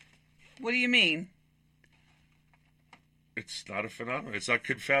 What do you mean? It's not a phenomenon. It's not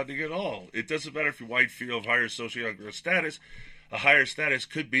confounding at all. It doesn't matter if you're white, female, of higher socioeconomic status. A higher status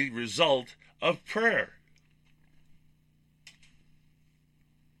could be the result of prayer.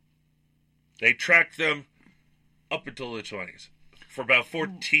 They tracked them up until the 20s for about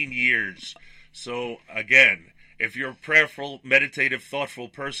 14 years. So, again, if you're a prayerful, meditative, thoughtful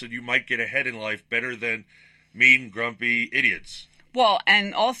person, you might get ahead in life better than mean, grumpy idiots. Well,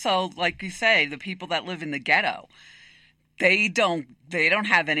 and also, like you say, the people that live in the ghetto, they don't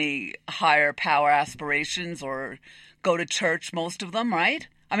have any higher power aspirations or go to church, most of them, right?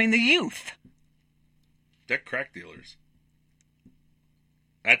 I mean, the youth. They're crack dealers.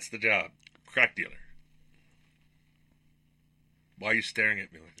 That's the job. Crack dealer. Why are you staring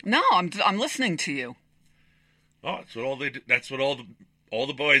at me like that? No, I'm listening to you. Oh, that's what all they do. That's what all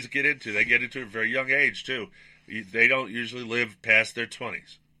the boys get into. They get into it at a very young age too. They don't usually live past their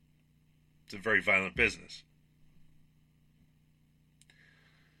 20s. It's a very violent business.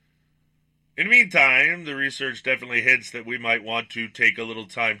 In the meantime, the research definitely hints that we might want to take a little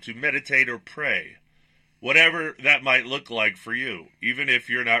time to meditate or pray, whatever that might look like for you, even if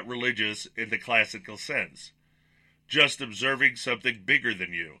you're not religious in the classical sense. Just observing something bigger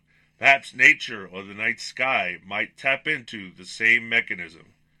than you, perhaps nature or the night sky, might tap into the same mechanism.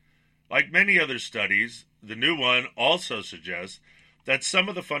 Like many other studies, the new one also suggests that some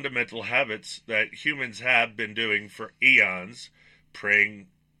of the fundamental habits that humans have been doing for eons, praying,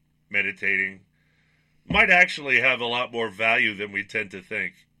 meditating, might actually have a lot more value than we tend to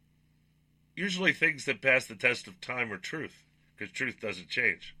think. Usually things that pass the test of time are truth, because truth doesn't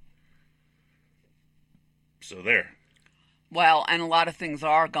change. So there. Well, and a lot of things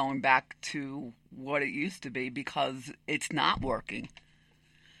are going back to what it used to be because it's not working.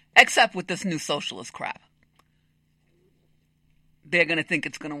 Except with this new socialist crap. They're going to think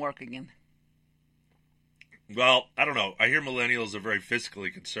it's going to work again. Well, I don't know. I hear millennials are very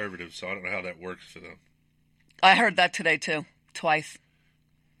fiscally conservative, so I don't know how that works for them. I heard that today, too. Twice.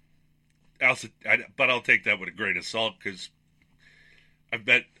 But I'll take that with a grain of salt, because I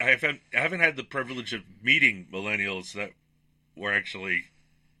haven't had the privilege of meeting millennials that were actually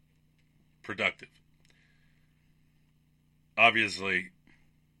productive. Obviously,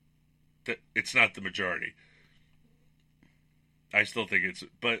 it's not the majority. I still think it's...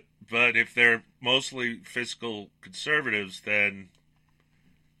 But if they're mostly fiscal conservatives, then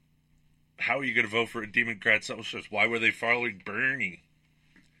how are you going to vote for a Democrat socialist? Why were they following Bernie?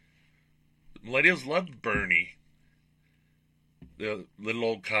 Millennials loved Bernie. The little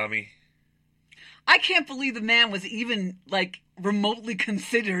old commie. I can't believe the man was even, remotely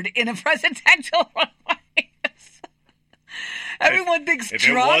considered in a presidential race. Everyone thinks Trump... If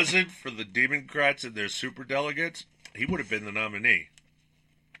it wasn't for the Democrats and their superdelegates, he would have been the nominee.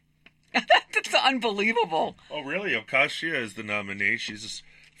 That's unbelievable. Oh, really? Ocasio is the nominee. She's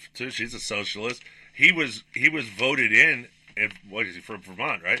a socialist. He was voted in. What is he, from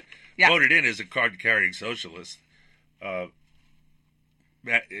Vermont, right? Yeah. Voted in as a card-carrying socialist.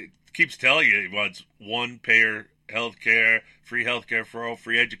 It keeps telling you he wants one-payer health care, free health care for all,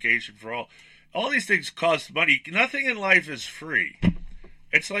 free education for all. All these things cost money. Nothing in life is free.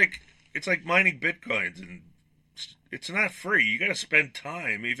 It's like mining bitcoins, and it's not free. You got to spend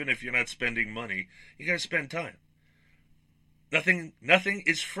time, even if you're not spending money. You got to spend time. Nothing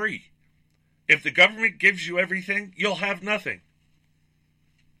is free. If the government gives you everything, you'll have nothing.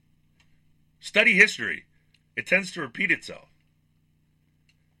 Study history. It tends to repeat itself.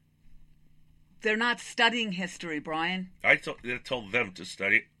 They're not studying history, Brian. I told them to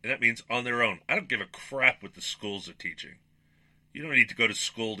study, and that means on their own. I don't give a crap what the schools are teaching. You don't need to go to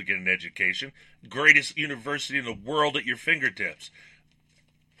school to get an education. Greatest university in the world at your fingertips.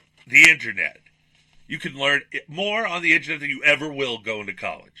 The internet. You can learn more on the internet than you ever will going to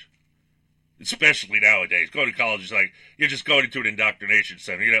college. Especially nowadays. Going to college is like, you're just going into an indoctrination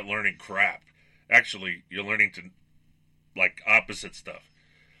center. You're not learning crap. Actually, you're learning to, opposite stuff.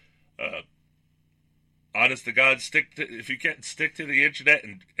 Honest to God, if you can't stick to the internet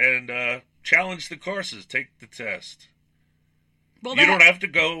and challenge the courses, take the test. Well, you don't have to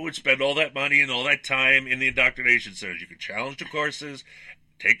go and spend all that money and all that time in the indoctrination centers. You can challenge the courses,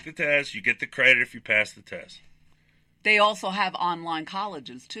 take the test, you get the credit if you pass the test. They also have online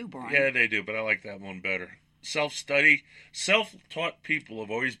colleges too, Brian. Yeah, they do, but I like that one better. Self-study, self-taught people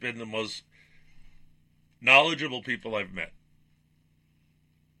have always been the most knowledgeable people I've met.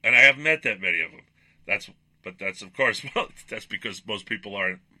 And I haven't met that many of them. That's of course, that's because most people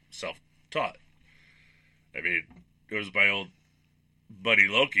aren't self-taught. I mean, it was my old buddy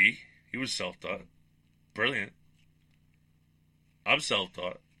Loki. He was self-taught. Brilliant. I'm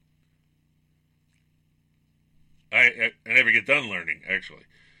self-taught. I never get done learning, actually.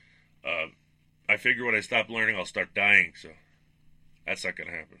 I figure when I stop learning, I'll start dying, so that's not going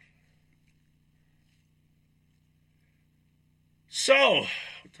to happen. So,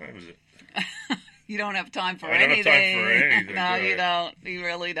 what time is it? You don't have time for anything. I don't have time for anything. No, you don't. You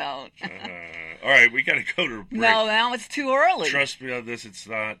really don't. All right, we got to go to a break. No, now it's too early. Trust me on this, it's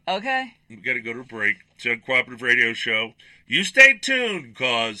not. Okay. We got to go to a break. It's the Uncooperative Radio Show. You stay tuned,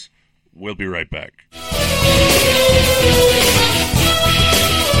 because we'll be right back.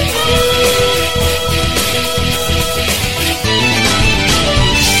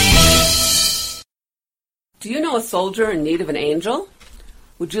 Do you know a soldier in need of an angel?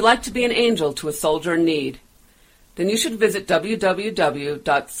 Would you like to be an angel to a soldier in need? then you should visit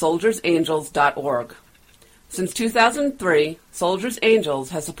www.soldiersangels.org. Since 2003, Soldiers Angels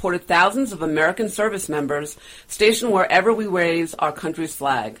has supported thousands of American service members stationed wherever we raise our country's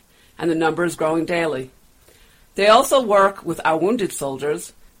flag, and the number is growing daily. They also work with our wounded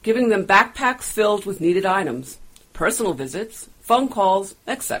soldiers, giving them backpacks filled with needed items, personal visits, phone calls,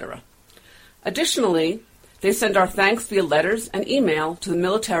 etc. Additionally, they send our thanks via letters and email to the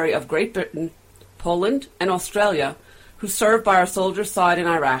military of Great Britain, Poland, and Australia who served by our soldiers' side in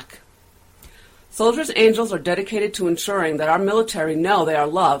Iraq. Soldiers Angels are dedicated to ensuring that our military know they are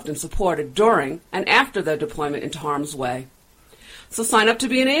loved and supported during and after their deployment into harm's way. So sign up to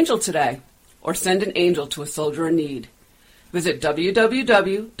be an angel today, or send an angel to a soldier in need. Visit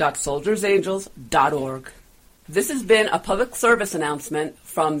www.soldiersangels.org. This has been a public service announcement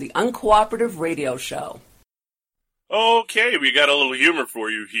from the Uncooperative Radio Show. Okay, we got a little humor for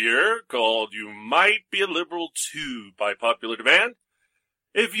you here, called You Might Be a Liberal Too, by popular demand.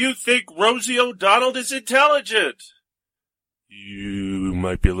 If you think Rosie O'Donnell is intelligent, you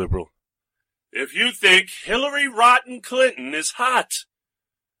might be a liberal. If you think Hillary Rotten Clinton is hot,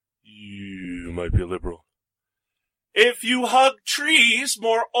 you might be a liberal. If you hug trees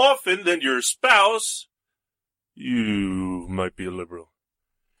more often than your spouse, you might be a liberal.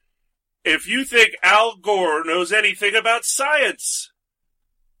 If you think Al Gore knows anything about science,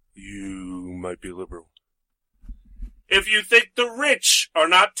 you might be a liberal. If you think the rich are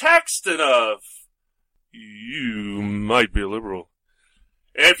not taxed enough, you might be a liberal.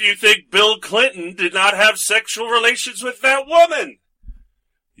 If you think Bill Clinton did not have sexual relations with that woman,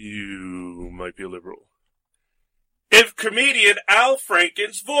 you might be a liberal. If comedian Al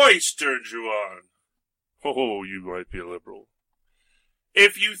Franken's voice turns you on, oh, you might be a liberal.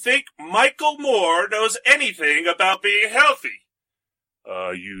 If you think Michael Moore knows anything about being healthy,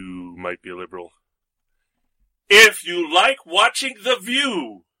 you might be a liberal. If you like watching The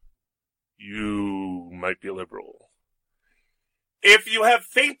View, you might be a liberal. If you have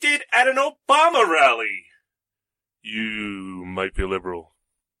fainted at an Obama rally, you might be a liberal.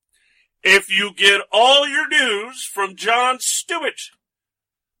 If you get all your news from Jon Stewart,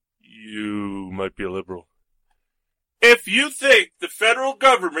 you might be a liberal. If you think the federal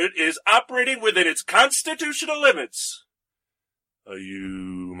government is operating within its constitutional limits,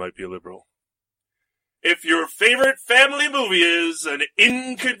 you might be a liberal. If your favorite family movie is An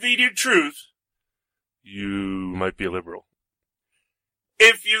Inconvenient Truth, you might be a liberal.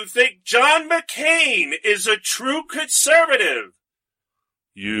 If you think John McCain is a true conservative,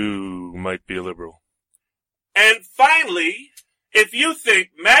 you might be a liberal. And finally, if you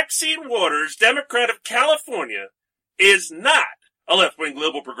think Maxine Waters, Democrat of California, is not a left-wing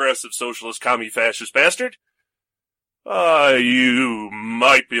liberal progressive socialist commie fascist bastard, you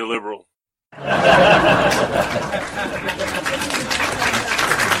might be a liberal.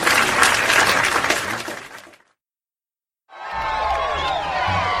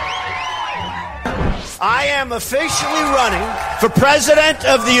 I am officially running for President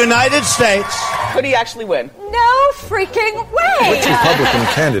of the United States. Could he actually win? No freaking way! Which Republican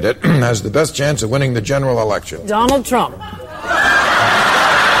candidate has the best chance of winning the general election? Donald Trump.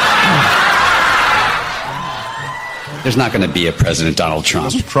 There's not going to be a President Donald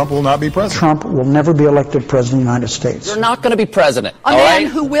Trump. Trump will not be president. Trump will never be elected president of the United States. You're not going to be president. A man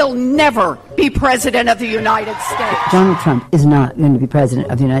who will never be president of the United States. Donald Trump is not going to be president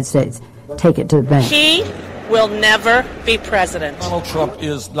of the United States. Take it to the bank. He will never be president. Donald Trump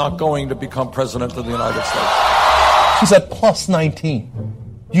is not going to become president of the United States. She's at plus 19.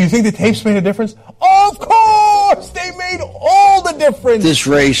 Do you think the tapes made a difference? Of course! They made all the difference! This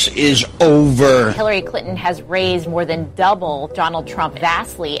race is over. Hillary Clinton has raised more than double Donald Trump,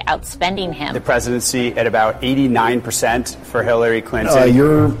 vastly outspending him. The presidency at about 89% for Hillary Clinton.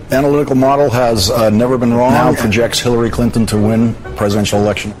 Your analytical model has never been wrong. Now projects Hillary Clinton to win presidential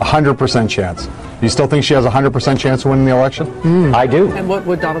election. 100% chance. Do you still think she has a 100% chance of winning the election? I do. And what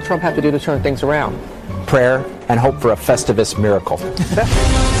would Donald Trump have to do to turn things around? Prayer and hope for a Festivus miracle.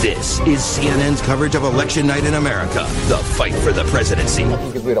 This is CNN's coverage of Election Night in America. The fight for the presidency.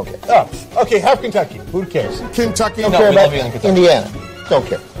 Because we don't care. Oh, okay, have Kentucky. Who cares? Kentucky. Don't care about Indiana. Don't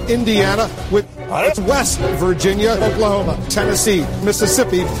care. Indiana with West Virginia, Oklahoma, Tennessee,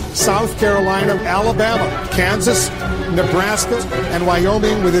 Mississippi, South Carolina, Alabama, Kansas, Nebraska, and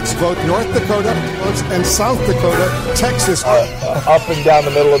Wyoming with its vote, North Dakota and South Dakota, Texas. Up and down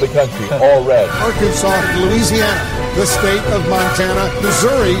the middle of the country, all red. Arkansas, Louisiana, the state of Montana,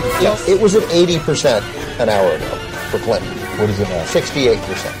 Missouri. It was at 80% an hour ago for Clinton. What is it now?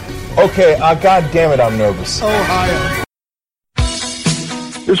 68%. Okay, God damn it, I'm nervous. Ohio.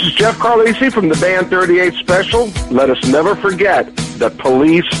 This is Jeff Carlisi from the Band 38 Special. Let us never forget that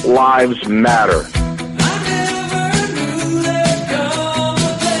police lives matter.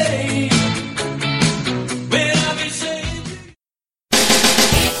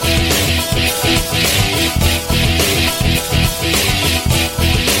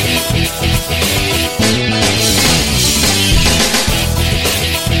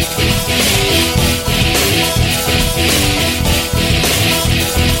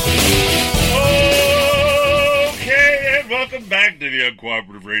 Back to the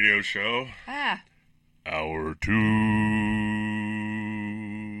Uncooperative Radio Show. Hour 2.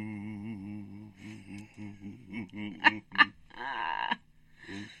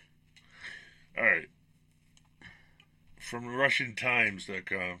 All right. From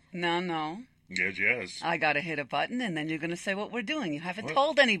RussianTimes.com. No. Yes. I got to hit a button, and then you're going to say what we're doing. You haven't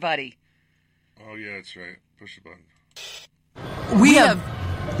told anybody. Oh, yeah, that's right. Push the button. We have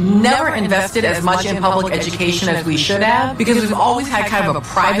never invested as much in public education as we should have because we've always had kind of a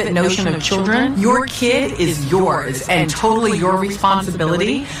private notion of children. Your kid is yours and totally your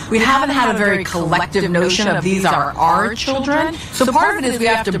responsibility. We haven't had a very collective notion of these are our children. So part of it is we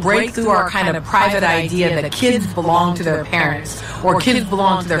have to break through our kind of private idea that kids belong to their parents or kids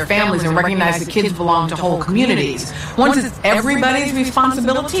belong to their families and recognize that kids belong to whole communities. Once it's everybody's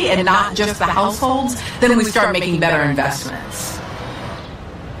responsibility and not just the households, then we start making better investments.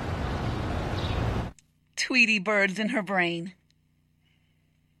 Tweety birds in her brain.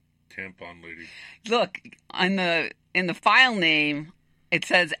 Tampon lady. Look, in the file name, it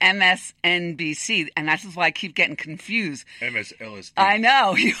says MSNBC, and that's why I keep getting confused. MSLSD. I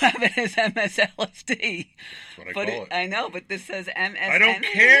know, you have it as MSLSD. That's what I call it. I know, but this says MSNBC. I don't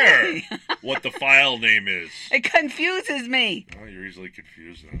care what the file name is. It confuses me. Oh, you're easily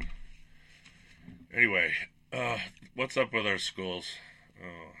confused then. Anyway, what's up with our schools?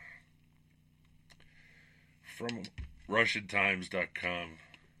 From RussianTimes.com.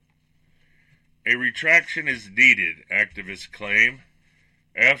 A retraction is needed, activists claim.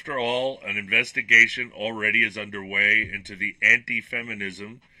 After all, an investigation already is underway into the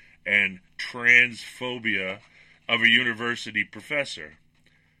anti-feminism and transphobia of a university professor.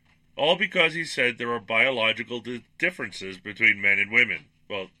 All because he said there are biological differences between men and women.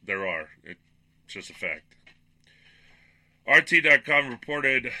 Well, there are. It's just a fact. RT.com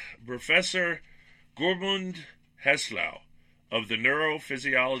reported Professor Gudmund Heslau of the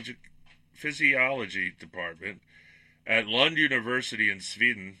Neurophysiology Department at Lund University in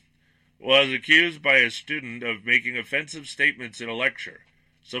Sweden was accused by a student of making offensive statements in a lecture.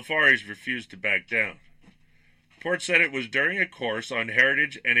 So far, he's refused to back down. Report said it was during a course on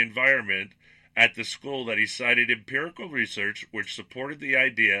heritage and environment at the school that he cited empirical research which supported the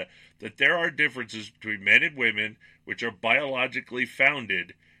idea that there are differences between men and women which are biologically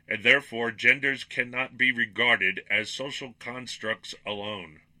founded, and therefore genders cannot be regarded as social constructs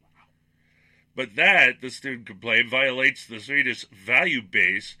alone. But that, the student complained, violates the Swedish value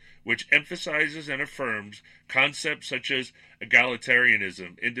base, which emphasizes and affirms concepts such as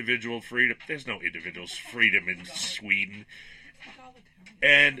egalitarianism, individual freedom. There's no individual freedom in Sweden.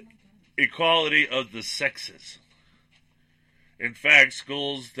 And equality of the sexes. In fact,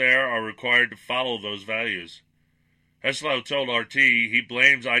 schools there are required to follow those values. Heslau told RT he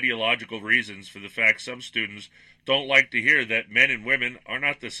blames ideological reasons for the fact some students don't like to hear that men and women are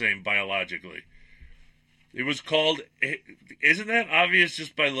not the same biologically. It was called, isn't that obvious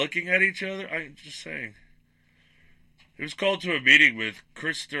just by looking at each other? I'm just saying. It was called to a meeting with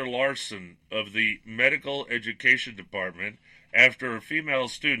Christer Larsson of the Medical Education Department after a female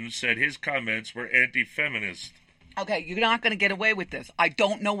student said his comments were anti-feminist. Okay, you're not going to get away with this. I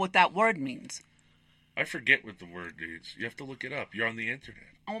don't know what that word means. I forget what the word means. You have to look it up. You're on the internet.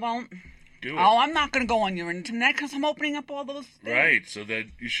 Oh, well. Do it. Oh, I'm not going to go on your internet because I'm opening up all those things. Right, so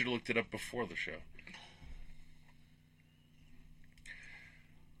then you should have looked it up before the show.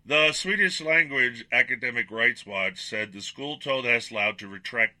 The Swedish Language Academic Rights Watch said the school told Heslau to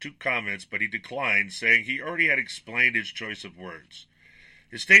retract 2 comments, but he declined, saying he already had explained his choice of words.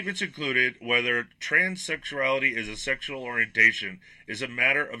 His statements included whether transsexuality is a sexual orientation is a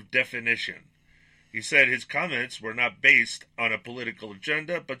matter of definition. He said his comments were not based on a political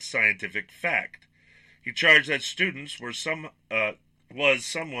agenda, but scientific fact. He charged that the student was someone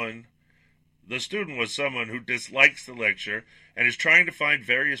who dislikes the lecture and is trying to find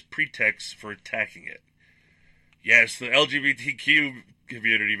various pretexts for attacking it. Yes, the LGBTQ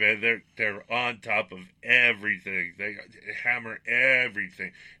community, man, they're on top of everything. They hammer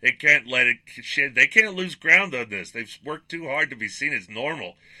everything. They can't let it shit. They can't lose ground on this. They've worked too hard to be seen as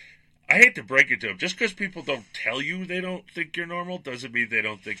normal. I hate to break it to them. Just because people don't tell you they don't think you're normal doesn't mean they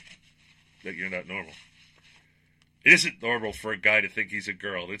don't think that you're not normal. It isn't normal for a guy to think he's a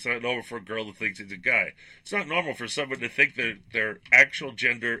girl. It's not normal for a girl to think he's a guy. It's not normal for someone to think that their actual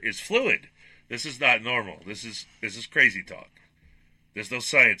gender is fluid. This is not normal. This is crazy talk. There's no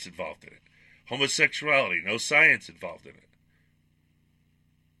science involved in it. Homosexuality, no science involved in it.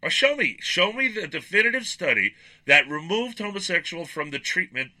 Or show me the definitive study that removed homosexual from the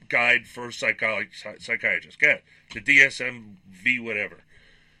treatment guide for psychiatrists. Go ahead. The DSM-V whatever.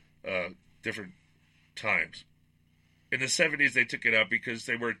 Different times. In the 70s, they took it out because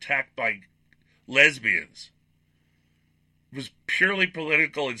they were attacked by lesbians. It was purely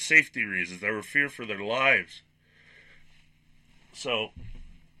political and safety reasons. They were feared for their lives. So,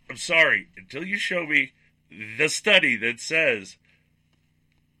 I'm sorry. Until you show me the study that says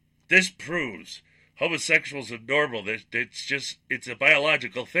this proves homosexuals are normal, it's a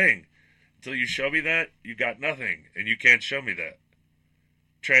biological thing. Until you show me that, you got nothing. And you can't show me that.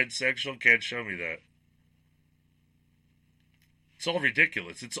 Transsexual can't show me that. It's all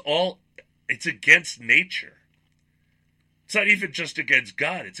ridiculous. It's against nature. It's not even just against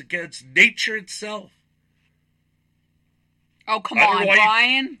God. It's against nature itself. Oh, come on,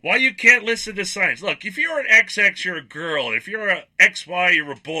 Brian. Why you can't listen to science? Look, if you're an XX, you're a girl. If you're an XY,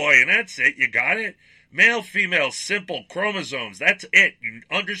 you're a boy. And that's it. You got it? Male, female, simple, chromosomes. That's it. You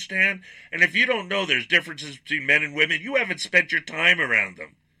understand? And if you don't know there's differences between men and women, you haven't spent your time around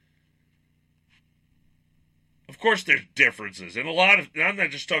them. Of course there's differences, and I'm not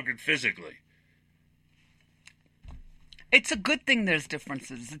just talking physically. It's a good thing there's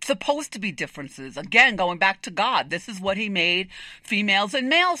differences. It's supposed to be differences. Again, going back to God, this is what he made females and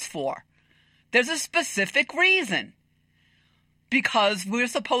males for. There's a specific reason. Because we're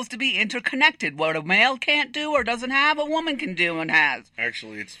supposed to be interconnected. What a male can't do or doesn't have, a woman can do and has.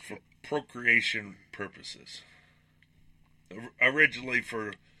 Actually, it's for procreation purposes. Originally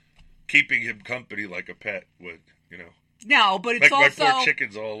for keeping him company like a pet would, No, but it's like also... my 4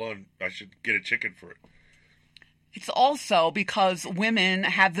 chickens all alone. I should get a chicken for it. It's also because women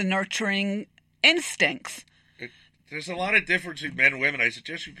have the nurturing instincts. There's a lot of difference between men and women. I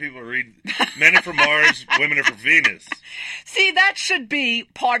suggest you people read Men Are From Mars, Women Are From Venus. See, that should be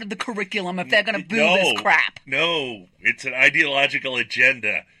part of the curriculum if they're going to do this crap. No, it's an ideological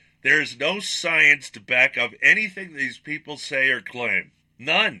agenda. There is no science to back up anything these people say or claim.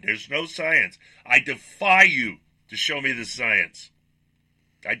 None. There's no science. I defy you to show me the science.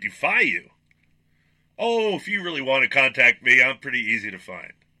 I defy you. Oh, if you really want to contact me, I'm pretty easy to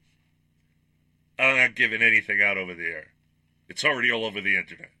find. I'm not giving anything out over the air. It's already all over the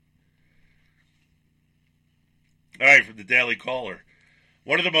internet. All right, from the Daily Caller.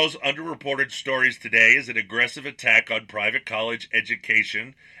 One of the most underreported stories today is an aggressive attack on private college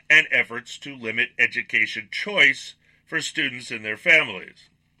education and efforts to limit education choice for students and their families.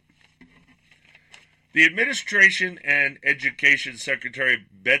 The Administration and Education Secretary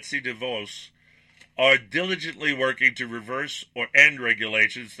Betsy DeVos are diligently working to reverse or end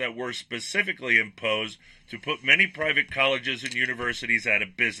regulations that were specifically imposed to put many private colleges and universities out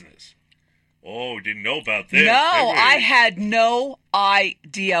of business. Oh, didn't know about this. No, I had no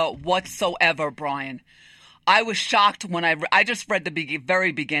idea whatsoever, Brian. I was shocked when I just read the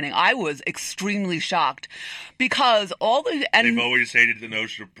very beginning. I was extremely shocked because they've always hated the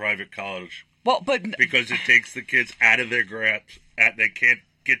notion of private college. Well, but because it takes the kids out of their grasp. They can't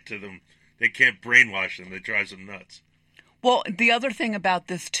get to them. They can't brainwash them. It drives them nuts. Well, the other thing about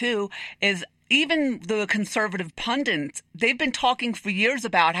this, too, is even the conservative pundits, they've been talking for years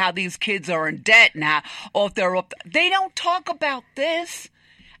about how these kids are in debt now, or if they're up. They don't talk about this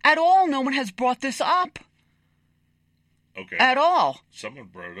at all. No one has brought this up. Okay. At all. Someone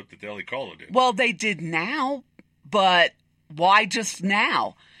brought it up. The Daily Caller did. Well, they did now, but why just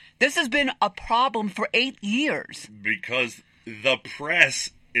now? This has been a problem for 8 years. Because the press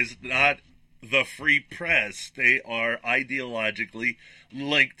is not the free press. They are ideologically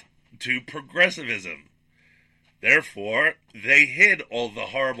linked to progressivism. Therefore, they hid all the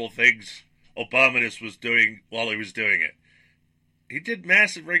horrible things Obama was doing while he was doing it. He did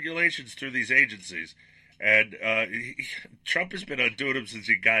massive regulations through these agencies. And Trump has been undoing them since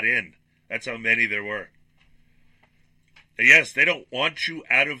he got in. That's how many there were. Yes, they don't want you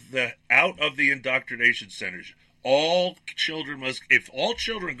out of the indoctrination centers. All children if all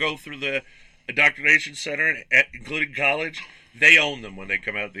children go through the indoctrination center, including college, they own them when they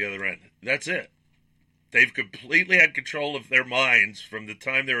come out the other end. That's it. They've completely had control of their minds from the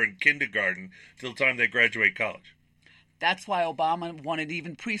time they're in kindergarten till the time they graduate college. That's why Obama wanted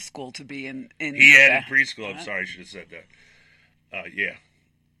even preschool to be in he added preschool. I'm sorry, I should have said that. Yeah.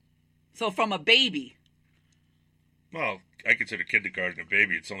 So from a baby. Well, I consider kindergarten a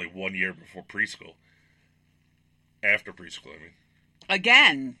baby. It's only 1 year before preschool. After preschool, I mean.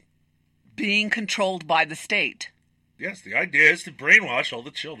 Again, being controlled by the state. Yes, the idea is to brainwash all the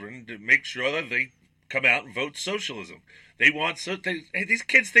children to make sure that they come out and vote socialism. These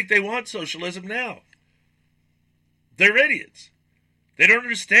kids think they want socialism now. They're idiots. They don't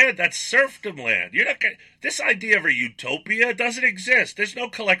understand that's serfdom land. This idea of a utopia doesn't exist. There's no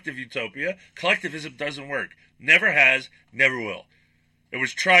collective utopia. Collectivism doesn't work. Never has, never will. It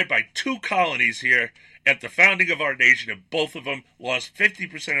was tried by 2 colonies here at the founding of our nation, and both of them lost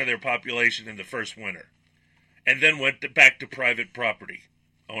 50% of their population in the first winter. And then went back to private property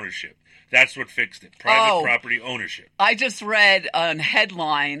ownership. That's what fixed it. Private property ownership. I just read a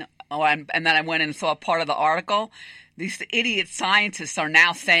headline, and then I went and saw part of the article. These idiot scientists are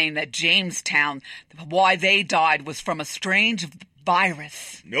now saying that Jamestown, why they died was from a strange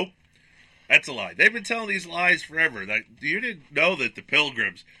virus. Nope. That's a lie. They've been telling these lies forever. You didn't know that the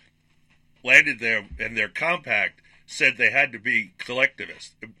Pilgrims landed there and their compact said they had to be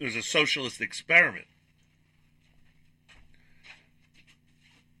collectivist. It was a socialist experiment.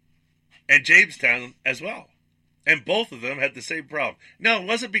 And Jamestown as well. And both of them had the same problem. No, it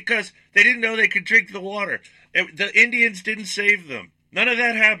wasn't because they didn't know they could drink the water. The Indians didn't save them. None of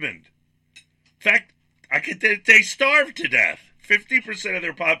that happened. In fact, they starved to death. 50% of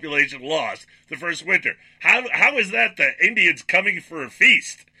their population lost the first winter. How is that the Indians coming for a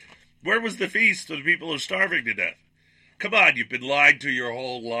feast? Where was the feast for the people who are starving to death? Come on, you've been lied to your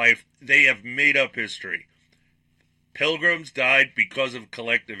whole life. They have made up history. Pilgrims died because of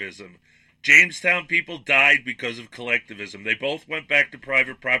collectivism. Jamestown people died because of collectivism. They both went back to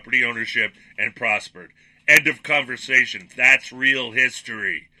private property ownership and prospered. End of conversation. That's real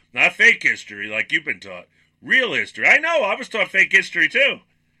history. Not fake history like you've been taught. Real history. I know, I was taught fake history too.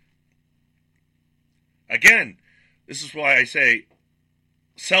 Again, this is why I say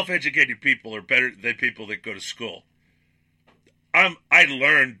self-educated people are better than people that go to school. I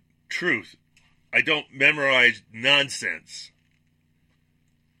learn truth. I don't memorize nonsense.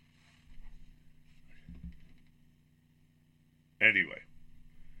 Anyway.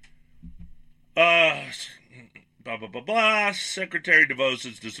 Blah, blah, blah, blah. Secretary DeVos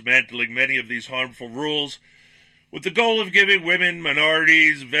is dismantling many of these harmful rules with the goal of giving women,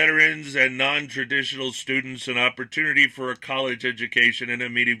 minorities, veterans, and non-traditional students an opportunity for a college education and a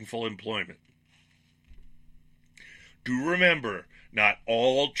meaningful employment. Do remember, not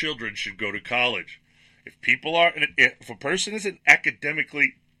all children should go to college. If a person isn't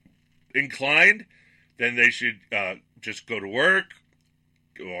academically inclined, then they should just go to work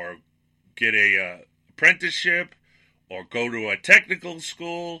or get a apprenticeship or go to a technical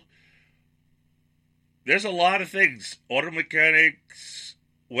school. There's a lot of things. Auto mechanics,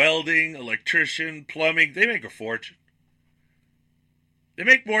 welding, electrician, plumbing. They make a fortune. They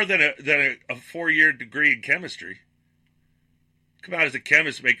make more than a 4-year degree in chemistry. Come out as a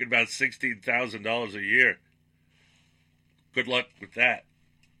chemist making about $16,000 a year. Good luck with that.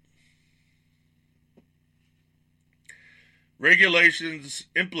 Regulations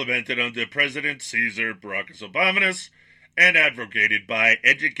implemented under President Cesar Baracus Obama and advocated by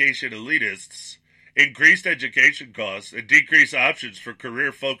education elitists increased education costs and decreased options for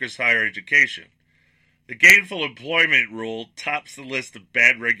career-focused higher education. The gainful employment rule tops the list of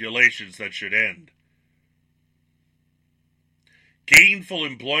bad regulations that should end. Gainful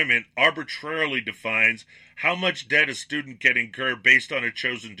employment arbitrarily defines how much debt a student can incur based on a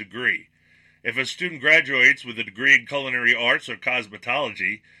chosen degree. If a student graduates with a degree in culinary arts or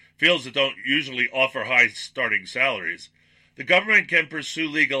cosmetology, fields that don't usually offer high starting salaries, the government can pursue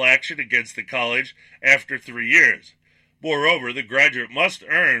legal action against the college after 3 years. Moreover, the graduate must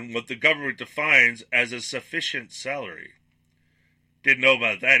earn what the government defines as a sufficient salary. Didn't know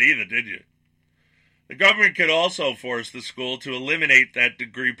about that either, did you? The government can also force the school to eliminate that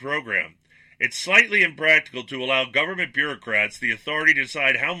degree program. It's slightly impractical to allow government bureaucrats the authority to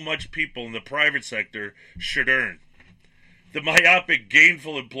decide how much people in the private sector should earn. The myopic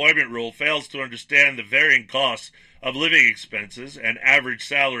gainful employment rule fails to understand the varying costs of living expenses and average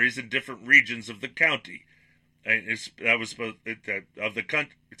salaries in different regions of the county. And of the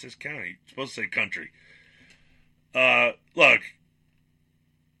country. It says county. It's supposed to say country. Look.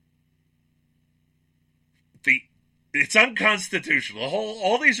 It's unconstitutional.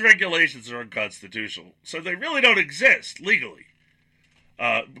 All these regulations are unconstitutional, so they really don't exist legally.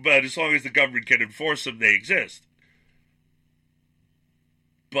 But as long as the government can enforce them, they exist.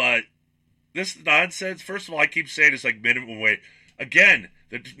 But this nonsense, first of all, I keep saying it's like minimum wage. Again,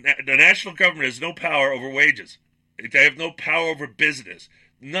 the national government has no power over wages. They have no power over business.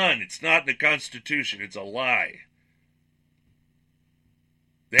 None. It's not in the Constitution. It's a lie.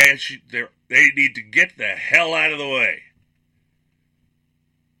 They need to get the hell out of the way.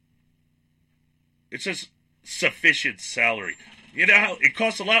 It's just sufficient salary. You know how it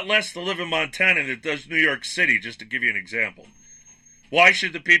costs a lot less to live in Montana than it does New York City, just to give you an example. Why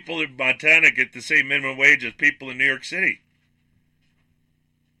should the people in Montana get the same minimum wage as people in New York City?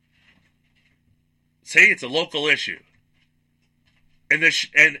 See, it's a local issue. And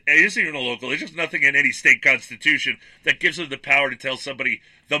it isn't even a local. There's just nothing in any state constitution that gives them the power to tell somebody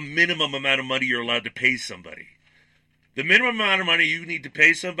the minimum amount of money you're allowed to pay somebody. The minimum amount of money you need to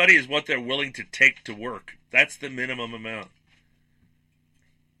pay somebody is what they're willing to take to work. That's the minimum amount.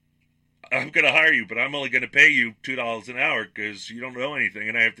 I'm going to hire you, but I'm only going to pay you $2 an hour because you don't know anything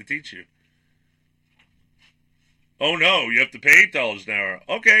and I have to teach you. Oh, no, you have to pay $8 an hour.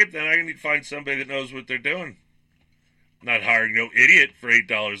 Okay, then I need to find somebody that knows what they're doing. I'm not hiring no idiot for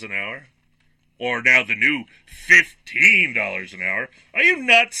 $8 an hour. Or now the new $15 an hour. Are you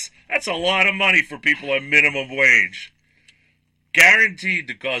nuts? That's a lot of money for people on minimum wage. Guaranteed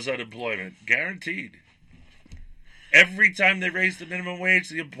to cause unemployment. Guaranteed. Every time they raise the minimum wage,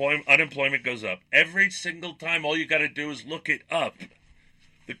 the unemployment goes up. Every single time, all you got to do is look it up.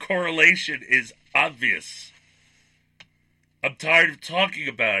 The correlation is obvious. I'm tired of talking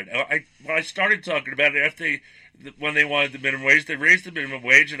about it. When I started talking about it when they wanted the minimum wage, they raised the minimum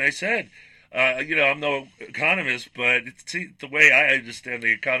wage, and I said, I'm no economist, but the way I understand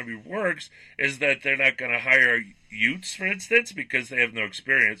the economy works is that they're not going to hire youths, for instance, because they have no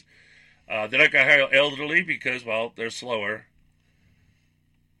experience. They're not going to hire elderly because, well, they're slower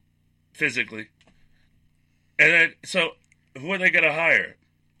physically. And then, so who are they going to hire?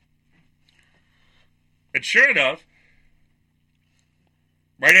 And sure enough,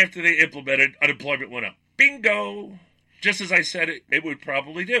 right after they implemented, unemployment went up. Bingo! Just as I said it would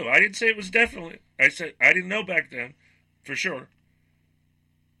probably do. I didn't say it was definitely. I said I didn't know back then, for sure.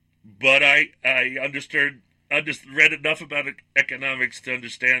 But I understood. I just read enough about economics to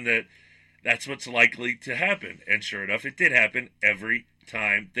understand that that's what's likely to happen. And sure enough, it did happen every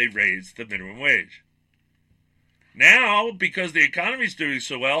time they raised the minimum wage. Now, because the economy's doing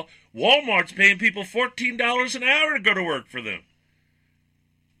so well, Walmart's paying people $14 an hour to go to work for them.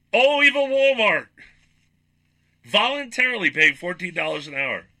 Oh, evil Walmart. Voluntarily paying $14 an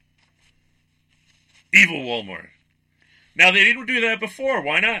hour. Evil Walmart. Now, they didn't do that before.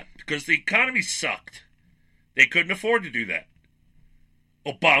 Why not? Because the economy sucked. They couldn't afford to do that.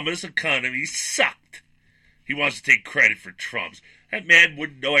 Obama's economy sucked. He wants to take credit for Trump's. That man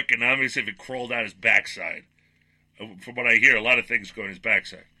wouldn't know economics if it crawled out his backside. From what I hear, a lot of things go in his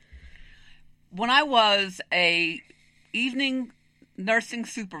backside. When I was a evening nursing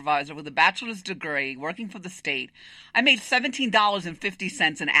supervisor with a bachelor's degree working for the state, I made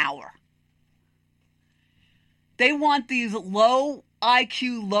 $17.50 an hour. They want these low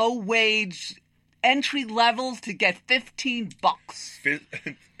IQ, low wage entry levels to get $15.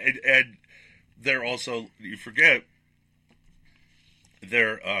 And they're also, you forget,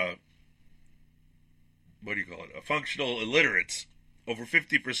 they're, functional illiterates. Over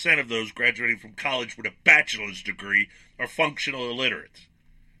 50% of those graduating from college with a bachelor's degree are functional illiterates.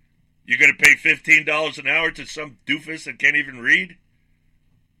 You're going to pay $15 an hour to some doofus that can't even read?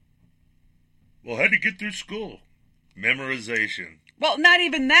 Well, how'd you get through school? Memorization. Well, not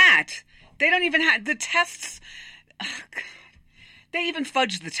even that. They don't even have the tests. Oh, God. They even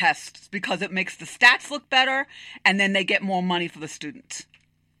fudge the tests because it makes the stats look better, and then they get more money for the students.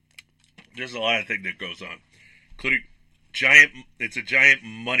 There's a lot of things that goes on, including it's a giant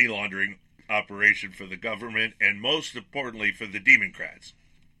money laundering operation for the government and most importantly for the Democrats.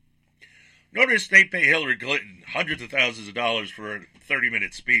 Notice they pay Hillary Clinton hundreds of thousands of dollars for a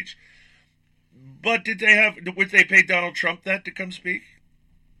 30-minute speech. But would they pay Donald Trump that to come speak?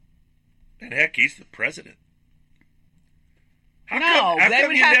 And heck, he's the president. How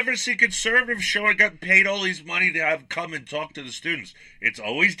come you never see conservatives got paid all these money to have come and talk to the students? It's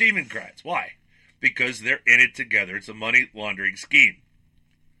always Democrats. Why? Because they're in it together. It's a money laundering scheme.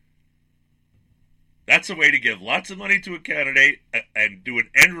 That's a way to give lots of money to a candidate and do an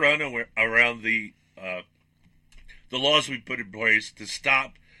end run around the laws we put in place to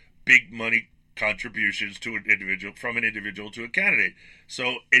stop big money contributions to an individual from an individual to a candidate.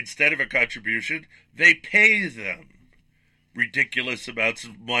 So instead of a contribution, they pay them ridiculous amounts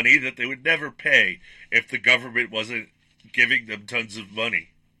of money that they would never pay if the government wasn't giving them tons of money.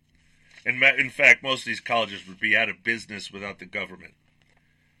 And in fact, most of these colleges would be out of business without the government.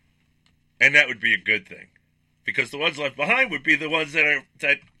 And that would be a good thing. Because the ones left behind would be the ones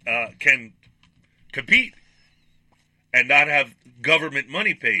that can compete and not have government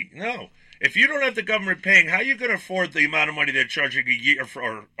money paid. No. If you don't have the government paying, how are you going to afford the amount of money they're charging a year for,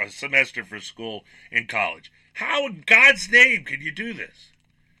 or a semester for school in college? How in God's name can you do this?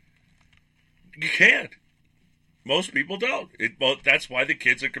 You can't. Most people don't. That's why the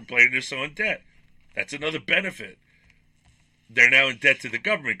kids are complaining they're so in debt. That's another benefit. They're now in debt to the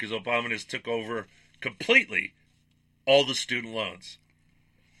government because Obama has took over completely all the student loans.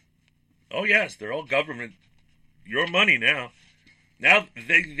 Oh, yes, they're all government. Your money now. Now,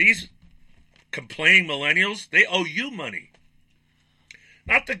 these complaining millennials, they owe you money.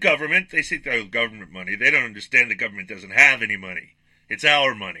 Not the government. They think they owe government money. They don't understand the government doesn't have any money. It's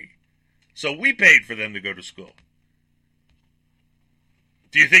our money. So we paid for them to go to school.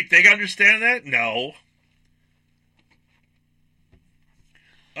 Do you think they understand that? No.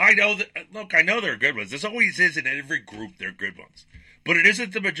 I know that. Look, I know there are good ones. There's always is in every group there are good ones. But it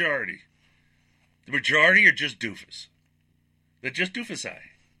isn't the majority. The majority are just doofus. They're just doofus-I.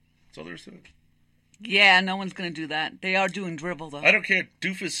 That's all there is to it. Yeah, no one's going to do that. They are doing dribble, though. I don't care.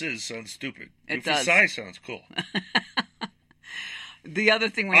 Doofuses sounds stupid. It Doofus-I does. sounds cool. The other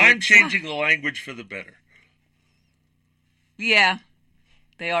thing... I'm changing the language for the better. Yeah,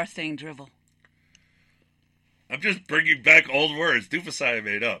 they are saying dribble. I'm just bringing back old words. Doofus-I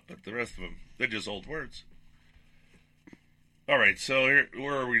made up, but the rest of them, they're just old words. All right, so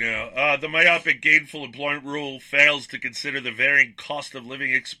where are we now? The myopic gainful employment rule fails to consider the varying cost of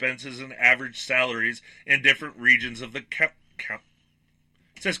living expenses and average salaries in different regions of the it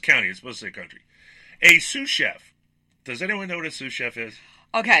says county, it's supposed to say country. A sous chef. Does anyone know what a sous chef is?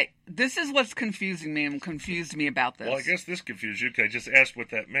 Okay, this is what's confusing me and confused me about this. Well, I guess this confused you because I just asked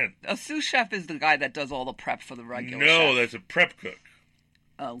what that meant. A sous chef is the guy that does all the prep for the regular No, chef. that's a prep cook.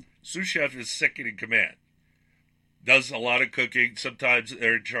 Oh. Sous chef is second in command. Does a lot of cooking. Sometimes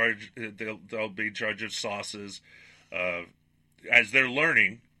they're in charge. They'll be in charge of sauces, as they're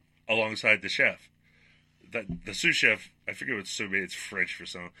learning alongside the chef. The sous chef, I forget what sous means. It's French for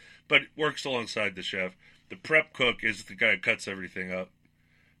some, but works alongside the chef. The prep cook is the guy who cuts everything up.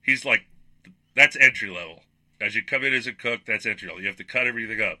 He's like, that's entry level. As you come in as a cook, that's entry level. You have to cut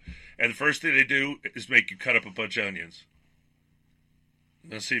everything up, and the first thing they do is make you cut up a bunch of onions.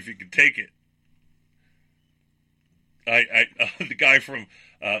 Let's see if you can take it. The guy from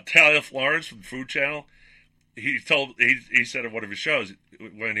Talia Florence from the Food Channel, he said in one of his shows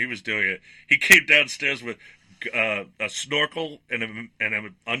when he was doing it, he came downstairs with a snorkel and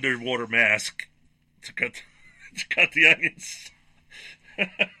an underwater mask to cut the onions.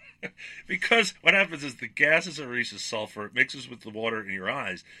 Because what happens is the gases releases sulfur, it mixes with the water in your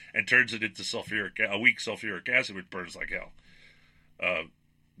eyes and turns it into a weak sulfuric acid, which burns like hell.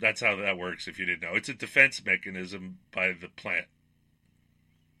 That's how that works, if you didn't know. It's a defense mechanism by the plant.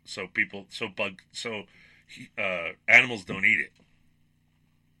 So animals don't eat it.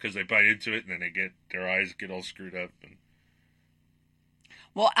 Because they bite into it and then their eyes get all screwed up.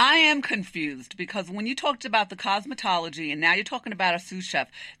 Well, I am confused because when you talked about the cosmetology and now you're talking about a sous chef,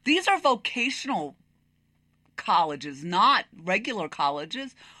 these are vocational colleges, not regular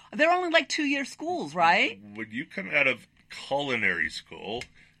colleges. They're only like 2-year schools, right? When you come out of culinary school,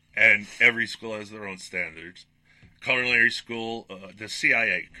 and every school has their own standards. Culinary school, the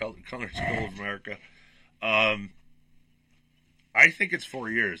CIA, Culinary School of America, I think it's 4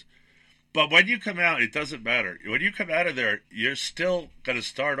 years. But when you come out, it doesn't matter. When you come out of there, you're still going to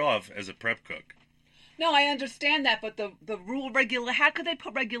start off as a prep cook. No, I understand that, but the how could they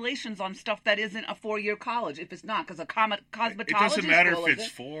put regulations on stuff that isn't a 4-year college if it's not? Because a cosmetology it doesn't matter school, if it's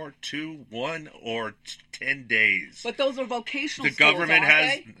 4, 2, 1, or 10 days. But those are vocational the schools, government aren't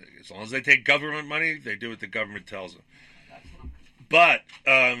has, they? as long as they take government money, they do what the government tells them. But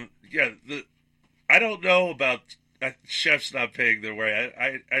I don't know about chefs not paying their way.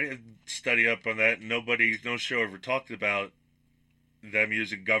 I didn't study up on that. No show ever talked about them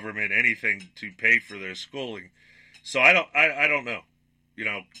using government anything to pay for their schooling. So I don't know. You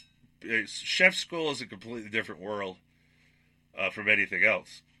know, chef school is a completely different world from anything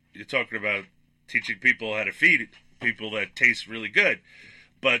else. You're talking about teaching people how to feed people that taste really good.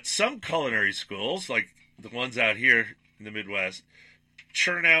 But some culinary schools, like the ones out here in the Midwest,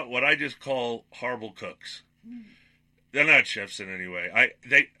 churn out what I just call horrible cooks. They're not chefs in any way. I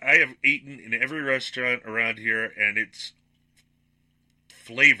have eaten in every restaurant around here, and it's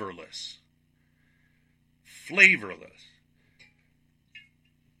flavorless.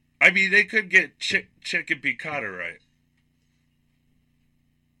 I mean, they could get chicken piccata right.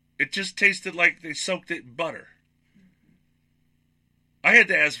 It just tasted like they soaked it in butter. I had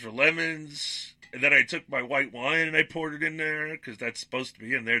to ask for lemons, and then I took my white wine and I poured it in there, because that's supposed to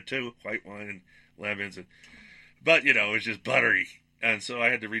be in there too, white wine and lemons. But, you know, it was just buttery. And so I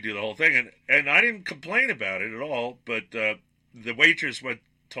had to redo the whole thing. And I didn't complain about it at all. But the waitress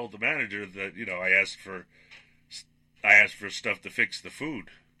told the manager that, you know, I asked for stuff to fix the food.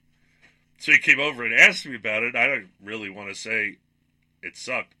 So he came over and asked me about it. I don't really want to say it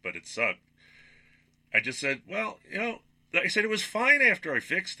sucked, but it sucked. I just said, well, you know, I said it was fine after I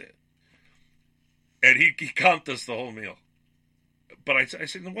fixed it. And he comped us the whole meal. But I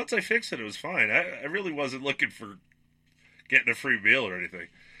said, once I fixed it was fine. I really wasn't looking for getting a free meal or anything.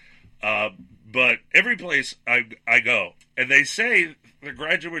 But every place I go, and they say the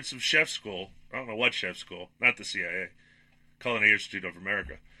graduates of chef school, I don't know what chef school, not the CIA, Culinary Institute of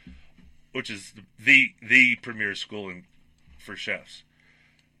America, which is the premier school for chefs.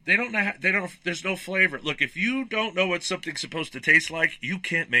 They don't know. There's no flavor. Look, if you don't know what something's supposed to taste like, you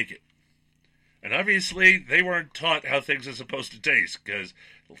can't make it. And obviously, they weren't taught how things are supposed to taste. Because,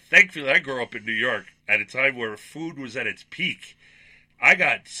 thankfully, I grew up in New York at a time where food was at its peak. I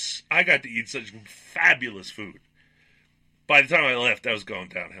got to eat such fabulous food. By the time I left, I was going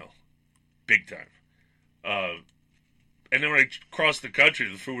downhill, big time. And then when I crossed the country,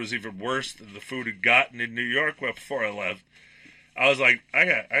 the food was even worse than the food I'd gotten in New York before I left. I was like,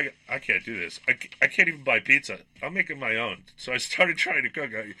 I can't do this. I can't even buy pizza. I'm making my own. So I started trying to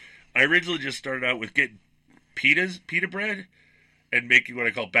cook. I originally just started out with getting pita bread and making what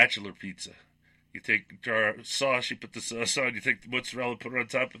I call bachelor pizza. You take a jar of sauce, you put the sauce on, you take the mozzarella, put it on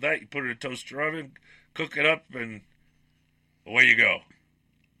top of that, you put it in a toaster oven, cook it up, and away you go.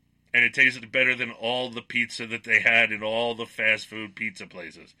 And it tasted better than all the pizza that they had in all the fast food pizza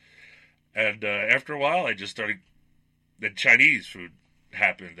places. And after a while, I just started... Then Chinese food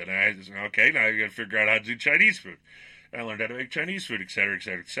happened, and I said, okay, now I got to figure out how to do Chinese food. And I learned how to make Chinese food, et cetera, et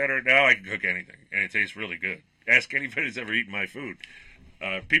cetera, et cetera. Now I can cook anything, and it tastes really good. Ask anybody who's ever eaten my food.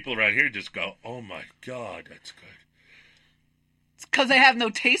 People around here just go, oh my God, that's good. It's because they have no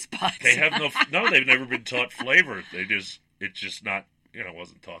taste buds. They have they've never been taught flavor. It's just not,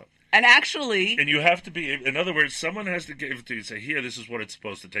 wasn't taught. And actually... And you have to be... In other words, someone has to give it to you and say, here, this is what it's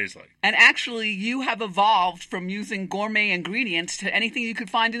supposed to taste like. And actually, you have evolved from using gourmet ingredients to anything you could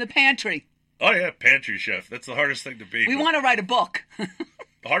find in the pantry. Oh, yeah, pantry chef. That's the hardest thing to be. We want to write a book. The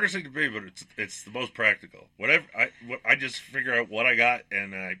hardest thing to be, but it's the most practical. I just figure out what I got,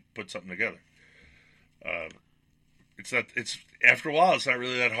 and I put something together. After a while, it's not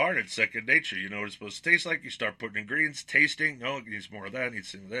really that hard. It's second nature. You know what it's supposed to taste like. You start putting ingredients, tasting. Oh, it needs more of that, it needs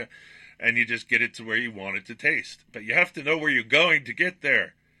some of that. And you just get it to where you want it to taste. But you have to know where you're going to get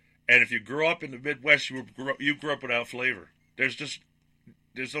there. And if you grew up in the Midwest, you grew up without flavor. There's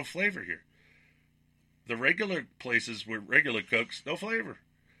no flavor here. The regular places with regular cooks, no flavor.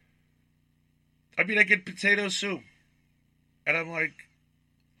 I mean, I get potato soup. And I'm like,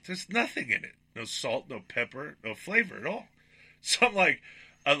 there's nothing in it. No salt, no pepper, no flavor at all. So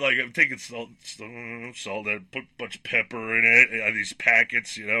I'm taking salt, and put a bunch of pepper in it, these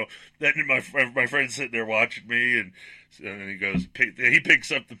packets, Then my friend's sitting there watching me, and he goes, he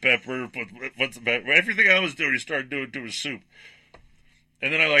picks up the pepper, puts the pepper. Everything I was doing, he started doing to his soup.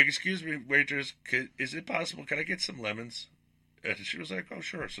 And then I'm like, excuse me, waitress, is it possible, can I get some lemons? And she was like, oh,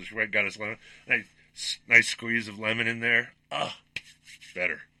 sure. So she went and got us lemon. Nice squeeze of lemon in there. Ah,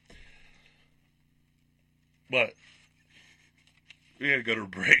 better. But we gotta go to a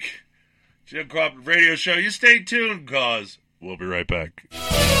break. It's the Uncooperative Radio Show. You stay tuned, cause we'll be right back.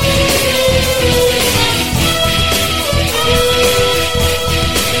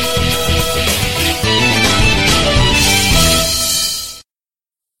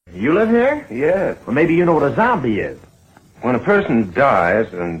 You live here? Yes. Well, maybe you know what a zombie is. When a person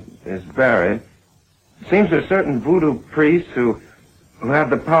dies and is buried, it seems there's certain voodoo priests who have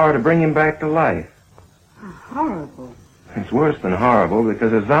the power to bring him back to life. Horrible. It's worse than horrible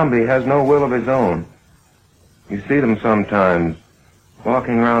because a zombie has no will of his own. You see them sometimes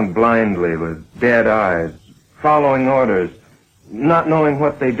walking around blindly with dead eyes, following orders, not knowing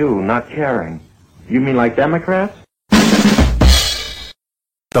what they do, not caring. You mean like Democrats?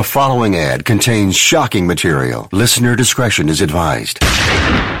 The following ad contains shocking material. Listener discretion is advised.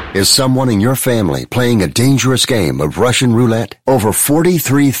 Is someone in your family playing a dangerous game of Russian roulette? Over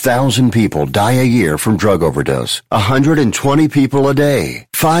 43,000 people die a year from drug overdose. 120 people a day.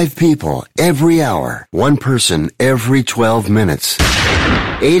 5 people every hour. 1 person every 12 minutes.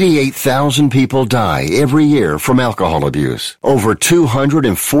 88,000 people die every year from alcohol abuse. Over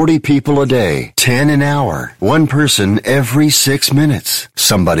 240 people a day. 10 an hour. 1 person every 6 minutes.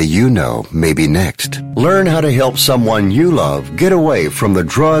 Somebody you know may be next. Learn how to help someone you love get away from the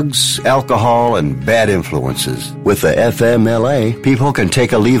drug drugs, alcohol, and bad influences. With the FMLA, people can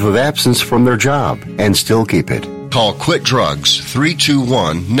take a leave of absence from their job and still keep it. Call Quit Drugs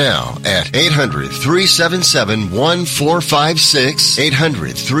 321 now at 800-377-1456,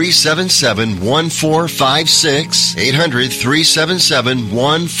 800-377-1456,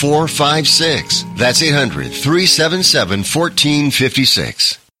 800-377-1456. That's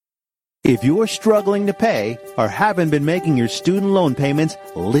 800-377-1456. If you're struggling to pay or haven't been making your student loan payments,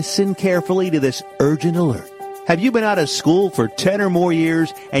 listen carefully to this urgent alert. Have you been out of school for 10 or more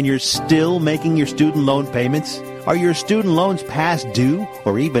years and you're still making your student loan payments? Are your student loans past due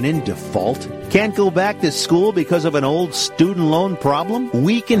or even in default? Can't go back to school because of an old student loan problem?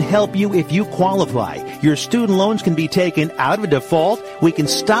 We can help you if you qualify. Your student loans can be taken out of default. We can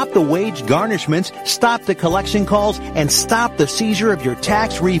stop the wage garnishments, stop the collection calls, and stop the seizure of your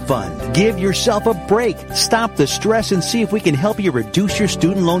tax refund. Give yourself a break. Stop the stress and see if we can help you reduce your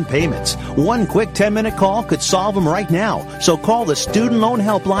student loan payments. One quick 10-minute call could solve them right now. So call the Student Loan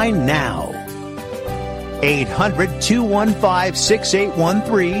Helpline now.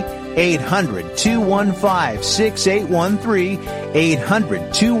 800-215-6813, 800-215-6813,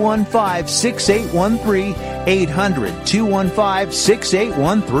 800-215-6813,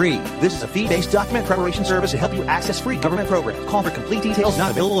 800-215-6813. This is a fee-based document preparation service to help you access free government programs. Call for complete details, not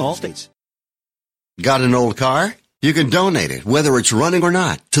available in all states. Got an old car? You can donate it, whether it's running or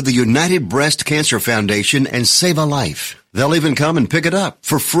not, to the United Breast Cancer Foundation and save a life. They'll even come and pick it up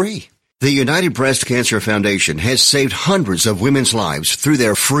for free. The United Breast Cancer Foundation has saved hundreds of women's lives through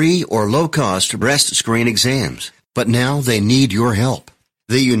their free or low-cost breast screen exams. But now they need your help.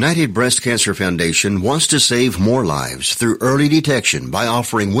 The United Breast Cancer Foundation wants to save more lives through early detection by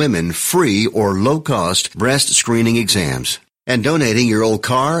offering women free or low-cost breast screening exams. And donating your old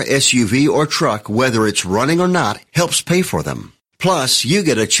car, SUV, or truck, whether it's running or not, helps pay for them. Plus, you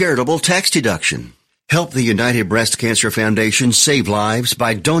get a charitable tax deduction. Help the United Breast Cancer Foundation save lives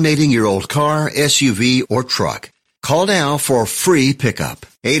by donating your old car, SUV, or truck. Call now for free pickup.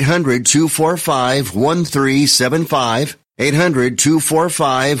 800-245-1375,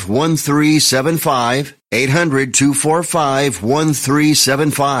 800-245-1375,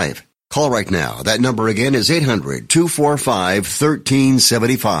 800-245-1375. Call right now. That number again is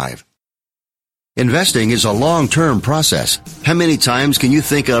 800-245-1375. Investing is a long-term process. How many times can you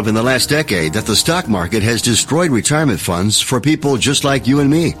think of in the last decade that the stock market has destroyed retirement funds for people just like you and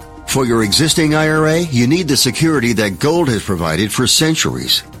me? For your existing IRA, you need the security that gold has provided for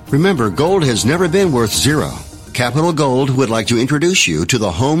centuries. Remember, gold has never been worth zero. Capital Gold would like to introduce you to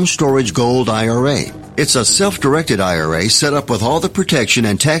the Home Storage Gold IRA. It's a self-directed IRA set up with all the protection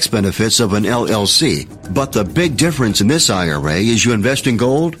and tax benefits of an LLC. But the big difference in this IRA is you invest in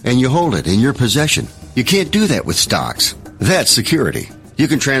gold and you hold it in your possession. You can't do that with stocks. That's security. You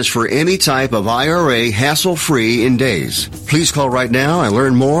can transfer any type of IRA hassle-free in days. Please call right now and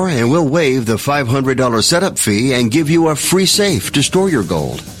learn more, and we'll waive the $500 setup fee and give you a free safe to store your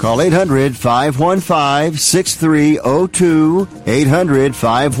gold. Call 800-515-6302,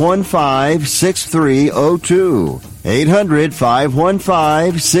 800-515-6302.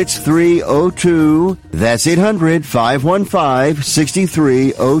 800-515-6302. That's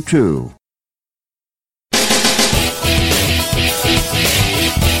 800-515-6302.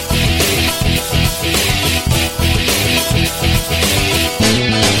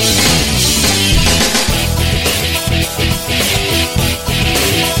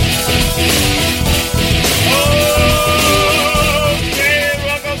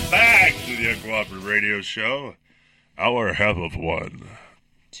 Radio show, our half of one.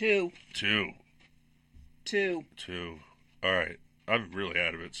 Two. All right, I'm really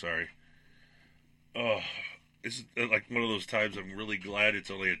out of it. Sorry. Oh, it's like one of those times I'm really glad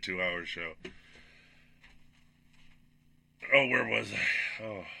it's only a 2-hour show. Oh, where was I?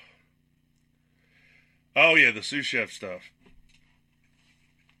 Oh yeah, the sous chef stuff.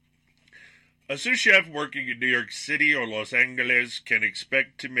 A sous chef working in New York City or Los Angeles can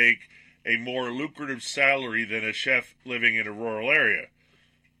expect to make a more lucrative salary than a chef living in a rural area.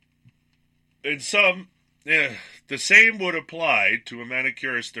 In some, the same would apply to a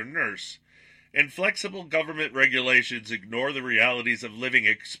manicurist or nurse. Inflexible government regulations ignore the realities of living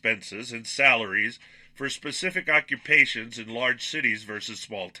expenses and salaries for specific occupations in large cities versus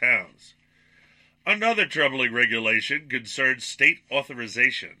small towns. Another troubling regulation concerns state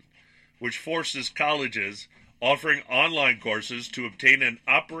authorization, which forces colleges offering online courses to obtain an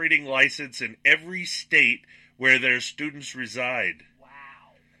operating license in every state where their students reside. Wow.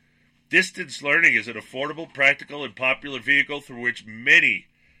 Distance learning is an affordable, practical, and popular vehicle through which many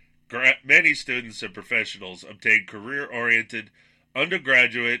students and professionals obtain career-oriented,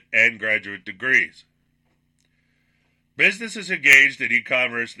 undergraduate and graduate degrees. Businesses engaged in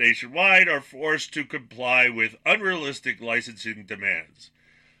e-commerce nationwide are forced to comply with unrealistic licensing demands.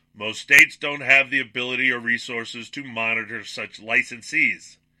 Most states don't have the ability or resources to monitor such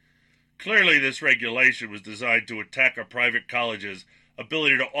licensees. Clearly, this regulation was designed to attack a private college's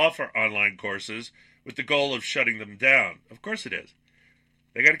ability to offer online courses with the goal of shutting them down. Of course it is.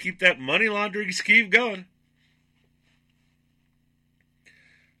 They got to keep that money laundering scheme going.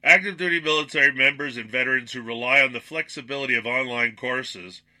 Active duty military members and veterans who rely on the flexibility of online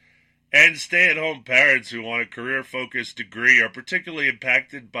courses and stay-at-home parents who want a career-focused degree are particularly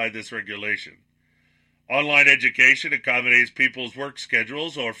impacted by this regulation. Online education accommodates people's work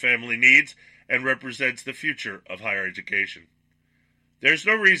schedules or family needs and represents the future of higher education. There's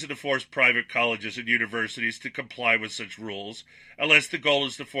no reason to force private colleges and universities to comply with such rules unless the goal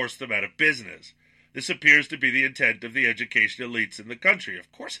is to force them out of business. This appears to be the intent of the education elites in the country.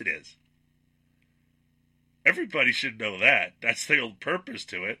 Of course it is. Everybody should know that. That's the whole purpose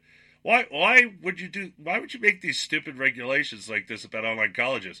to it. Why would you make these stupid regulations like this about online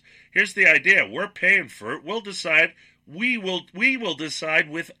colleges? Here's the idea. We're paying for it. We'll decide. We will decide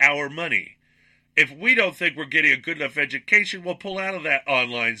with our money. If we don't think we're getting a good enough education, we'll pull out of that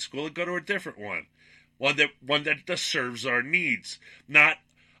online school and go to a different one. One that serves our needs, not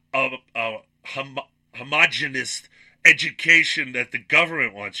a homogenous education that the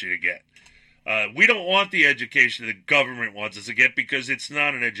government wants you to get. We don't want the education the government wants us to get because it's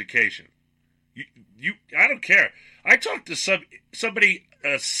not an education. I don't care. I talked to somebody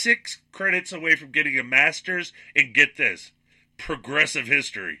 6 credits away from getting a master's, and get this, progressive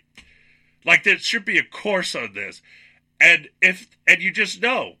history. Like there should be a course on this, and you just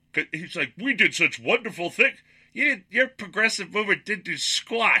know. He's like, we did such wonderful things. Your progressive movement didn't do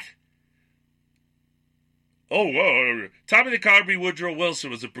squat. Oh, whoa. Tommy the Carby Woodrow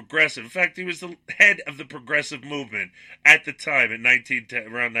Wilson was a progressive. In fact, he was the head of the progressive movement at the time in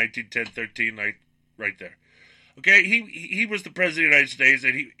around 1910, 13, right there. Okay, he was the president of the United States,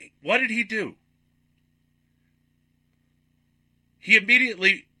 and what did he do? He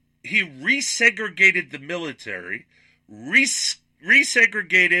resegregated the military,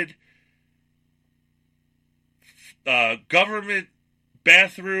 resegregated government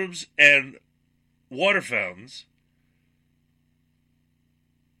bathrooms and water fountains.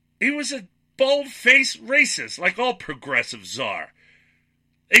 He was a bold-faced racist, like all progressives are.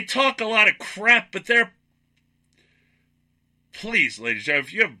 They talk a lot of crap, but they're... Please, ladies and gentlemen,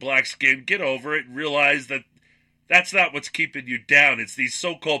 if you have black skin, get over it and realize that that's not what's keeping you down. It's these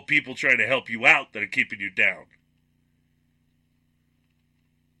so-called people trying to help you out that are keeping you down.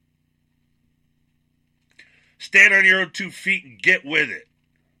 Stand on your own 2 feet and get with it.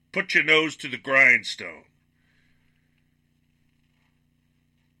 Put your nose to the grindstone.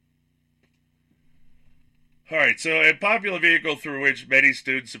 All right, so a popular vehicle through which many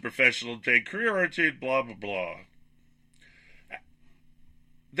students and professionals obtain career-oriented, blah, blah, blah.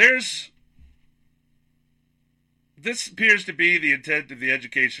 This appears to be the intent of the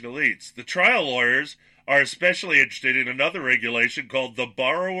education elites. The trial lawyers are especially interested in another regulation called the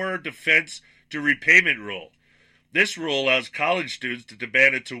Borrower Defense to Repayment Rule. This rule allows college students to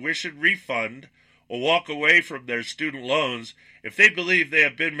demand a tuition refund or walk away from their student loans if they believe they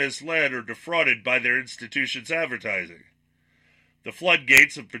have been misled or defrauded by their institution's advertising. The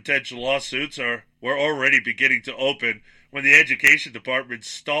floodgates of potential lawsuits were already beginning to open when the Education Department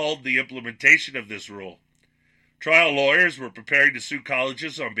stalled the implementation of this rule. Trial lawyers were preparing to sue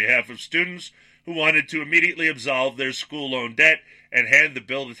colleges on behalf of students who wanted to immediately absolve their school loan debt and hand the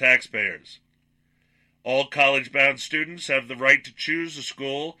bill to taxpayers. All college-bound students have the right to choose a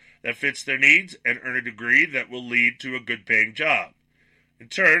school that fits their needs and earn a degree that will lead to a good-paying job. In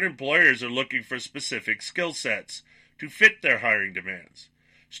turn, employers are looking for specific skill sets to fit their hiring demands.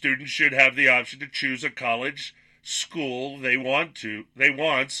 Students should have the option to choose a college school they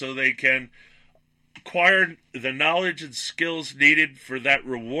want so they can acquire the knowledge and skills needed for that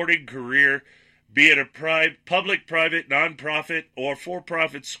rewarding career, be it a public, private, nonprofit, or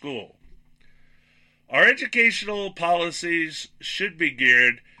for-profit school. Our educational policies should be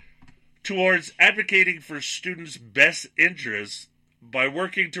geared towards advocating for students' best interests by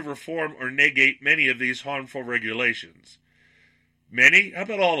working to reform or negate many of these harmful regulations. Many? How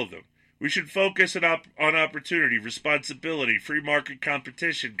about all of them? We should focus on opportunity, responsibility, free market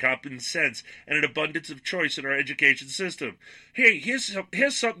competition, common sense, and an abundance of choice in our education system. Hey, here's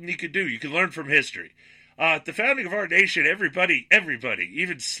something you can do. You can learn from history. At the founding of our nation, everybody,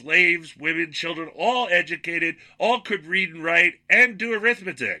 even slaves, women, children, all educated, all could read and write and do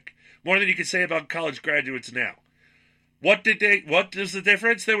arithmetic. More than you can say about college graduates now. What is the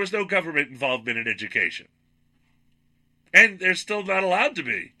difference? There was no government involvement in education. And there's still not allowed to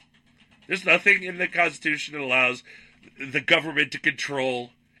be. There's nothing in the Constitution that allows the government to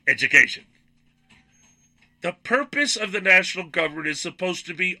control education. The purpose of the national government is supposed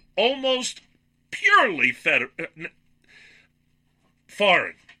to be almost purely foreign.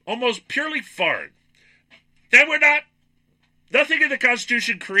 Almost purely foreign. That we're not... Nothing in the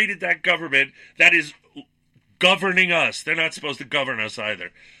Constitution created that government that is governing us. They're not supposed to govern us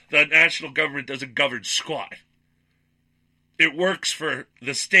either. The national government doesn't govern squat. It works for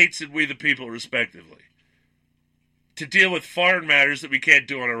the states and we the people, respectively, to deal with foreign matters that we can't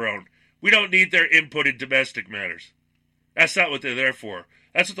do on our own. We don't need their input in domestic matters. That's not what they're there for.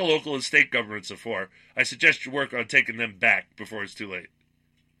 That's what the local and state governments are for. I suggest you work on taking them back before it's too late.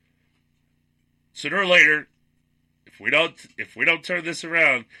 Sooner or later, if we don't turn this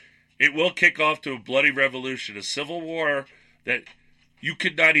around, it will kick off to a bloody revolution, a civil war that you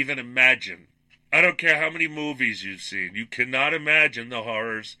could not even imagine. I don't care how many movies you've seen. You cannot imagine the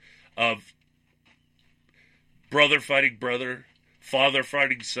horrors of brother fighting brother, father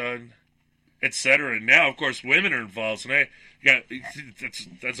fighting son, etc. And now, of course, women are involved. And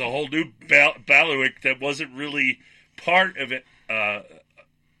that's a whole new bailiwick that wasn't really part of it.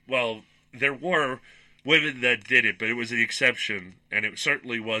 Well, there were women that did it, but it was the exception, and it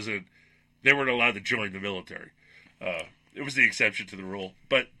certainly wasn't. They weren't allowed to join the military. It was the exception to the rule,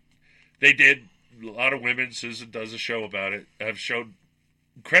 but they did. A lot of women, Susan does a show about it, have shown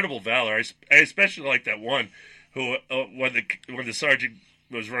incredible valor. I especially like that one who, when the sergeant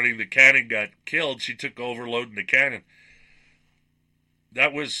was running the cannon, got killed. She took over loading the cannon.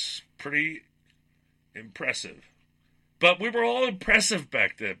 That was pretty impressive. But we were all impressive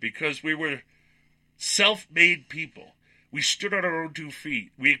back then because we were self-made people. We stood on our own 2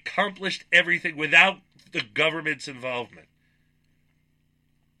 feet. We accomplished everything without the government's involvement.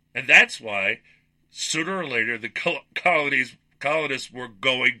 And that's why, sooner or later, the colonists were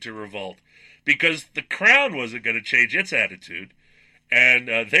going to revolt. Because the Crown wasn't going to change its attitude, and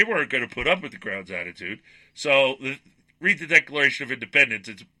they weren't going to put up with the Crown's attitude. So, read the Declaration of Independence.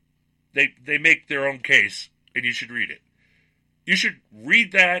 They make their own case, and you should read it. You should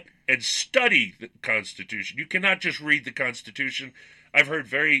read that and study the Constitution. You cannot just read the Constitution. I've heard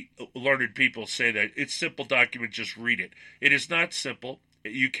very learned people say that it's a simple document, just read it. It is not simple.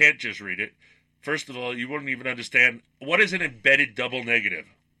 You can't just read it. First of all, you wouldn't even understand what is an embedded double negative.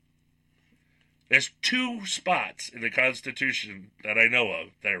 There's 2 spots in the Constitution that I know of,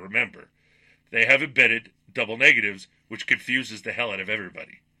 that I remember. They have embedded double negatives, which confuses the hell out of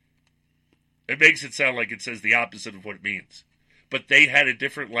everybody. It makes it sound like it says the opposite of what it means. But they had a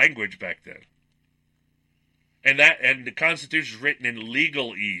different language back then. And the Constitution is written in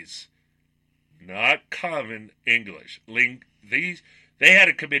legalese, not common English. They had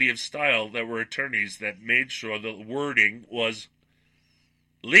a committee of style that were attorneys that made sure the wording was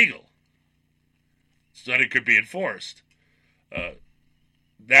legal so that it could be enforced.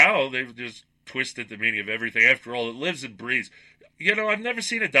 Now they've just twisted the meaning of everything. After all, it lives and breathes. You know, I've never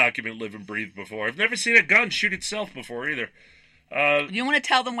seen a document live and breathe before. I've never seen a gun shoot itself before either. You want to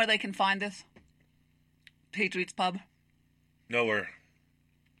tell them where they can find this? Patriots Pub? Nowhere.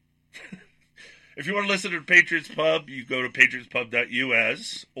 If you want to listen to Patriots Pub, you go to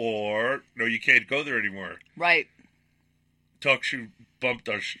patriotspub.us, or no, you can't go there anymore. Right. TalkShoe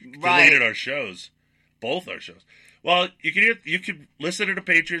deleted our shows, both our shows. Well, you can listen to the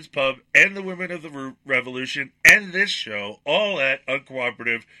Patriots Pub and the Women of the Revolution and this show all at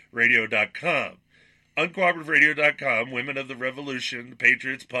UncooperativeRadio.com. UncooperativeRadio.com, Women of the Revolution, the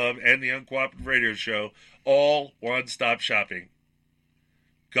Patriots Pub, and the Uncooperative Radio Show, all one-stop shopping.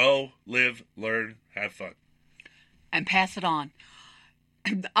 Go, live, learn, have fun. And pass it on.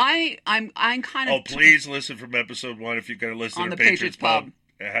 I'm kind of... Oh, please listen from episode 1 if you're going to listen to the Patriots Pub.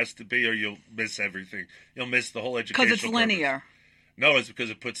 It has to be, or you'll miss everything. You'll miss the whole educational Because it's linear. Purpose. No, it's because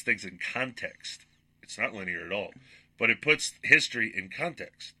it puts things in context. It's not linear at all. But it puts history in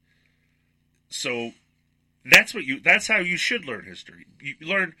context. So that's how you should learn history. You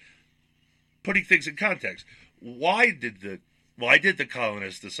learn putting things in context. Why did the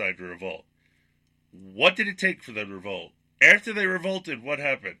colonists decide to revolt? What did it take for them to revolt? After they revolted, what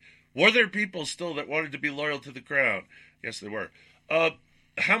happened? Were there people still that wanted to be loyal to the crown? Yes, there were.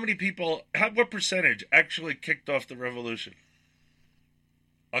 How many people, what percentage actually kicked off the revolution?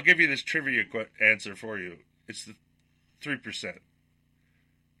 I'll give you this trivia answer for you. It's the 3%.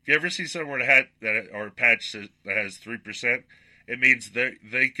 If you ever see someone or a patch that has 3%, it means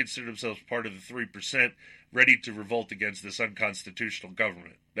they consider themselves part of the 3%, ready to revolt against this unconstitutional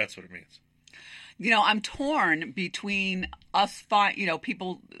government. That's what it means. I'm torn between us,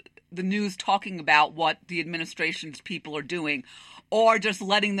 people, the news talking about what the administration's people are doing, or just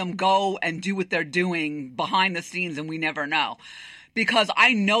letting them go and do what they're doing behind the scenes and we never know. Because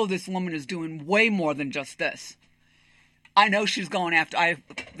I know this woman is doing way more than just this. I know she's going after,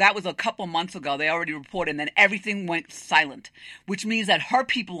 that was a couple months ago, they already reported, and then everything went silent, which means that her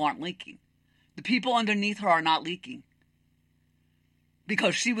people aren't leaking. The people underneath her are not leaking.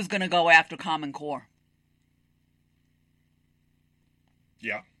 Because she was going to go after Common Core.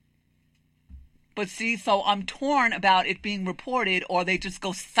 Yeah. But see, so I'm torn about it being reported, or they just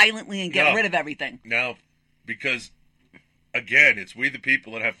go silently and get rid of everything. No, because, again, it's we the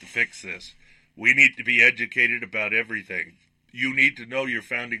people that have to fix this. We need to be educated about everything. You need to know your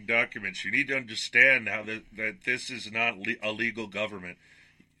founding documents. You need to understand how that this is not a legal government.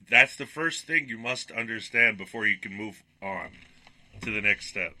 That's the first thing you must understand before you can move on to the next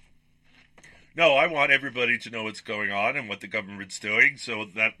step. No, I want everybody to know what's going on and what the government's doing, so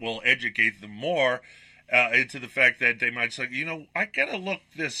that will educate them more into the fact that they might say, I gotta look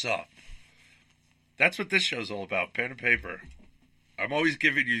this up. That's what this show's all about, pen and paper. I'm always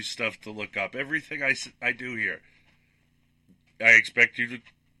giving you stuff to look up. Everything I do here, I expect you to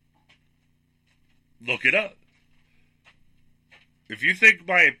look it up. If you think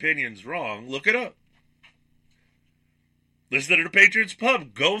my opinion's wrong, look it up. Listen to the Patriots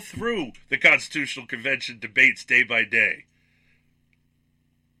Pub. Go through the Constitutional Convention debates day by day.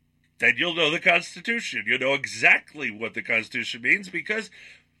 Then you'll know the Constitution. You'll know exactly what the Constitution means because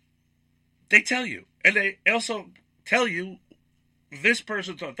they tell you. And they also tell you this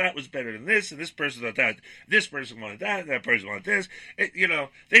person thought that was better than this, and this person thought that. This person wanted that, and that person wanted this.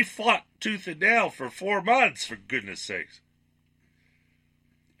 They fought tooth and nail for 4 months, for goodness sakes.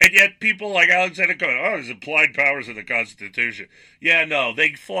 And yet people like Alexander Cohen, there's implied powers in the Constitution. Yeah, no,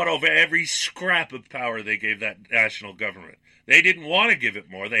 they fought over every scrap of power they gave that national government. They didn't want to give it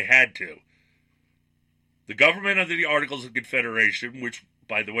more, they had to. The government under the Articles of Confederation, which,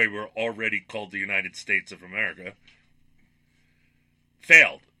 by the way, were already called the United States of America,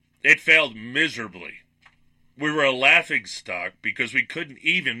 failed. It failed miserably. We were a laughingstock because we couldn't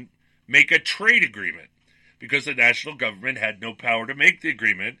even make a trade agreement. Because the national government had no power to make the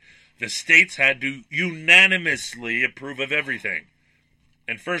agreement, the states had to unanimously approve of everything.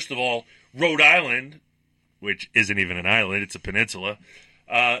 And first of all, Rhode Island, which isn't even an island, it's a peninsula,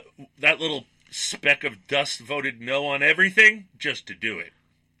 that little speck of dust voted no on everything just to do it.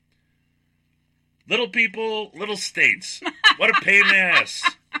 Little people, little states. What a pain in the ass.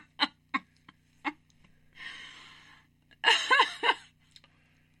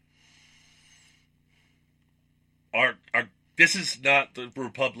 This is not the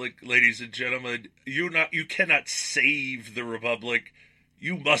Republic, ladies and gentlemen. You cannot save the Republic.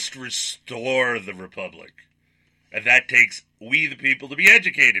 You must restore the Republic. And that takes we the people to be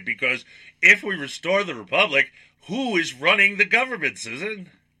educated, because if we restore the Republic, who is running the government, Susan?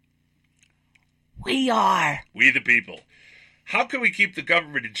 We are. We the people. How can we keep the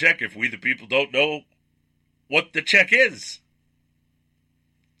government in check if we the people don't know what the check is?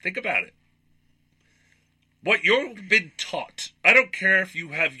 Think about it. What you've been taught, I don't care if you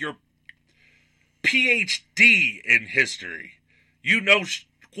have your PhD in history, you know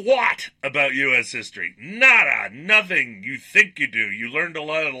squat about U.S. history. Nada, nothing. You think you do. You learned a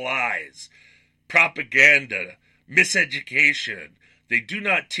lot of lies, propaganda, miseducation. They do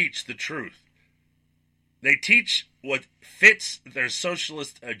not teach the truth. They teach what fits their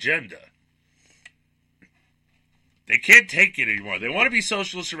socialist agenda. They can't take it anymore. They want to be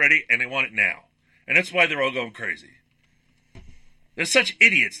socialists already, and they want it now. And that's why they're all going crazy. They're such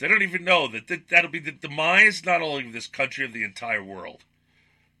idiots. They don't even know that that'll be the demise not only of this country, of the entire world.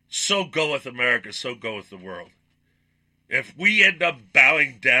 So goeth America, so goeth the world. If we end up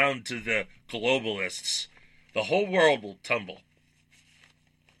bowing down to the globalists, the whole world will tumble.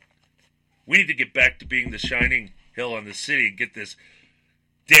 We need to get back to being the shining hill on the city and get this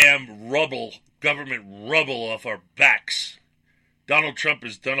damn government rubble off our backs. Donald Trump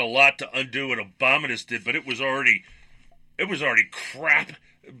has done a lot to undo what Obama did, but it was already crap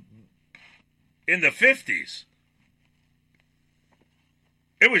in the 50s.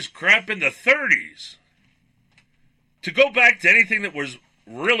 It was crap in the 30s. To go back to anything that was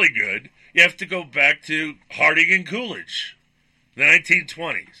really good, you have to go back to Harding and Coolidge, the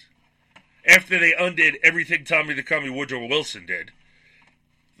 1920s. After they undid everything Tommy the Commie Woodrow Wilson did,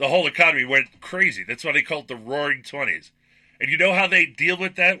 the whole economy went crazy. That's why they call it the Roaring 20s. And you know how they deal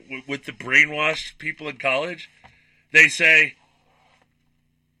with that, with the brainwashed people in college? They say,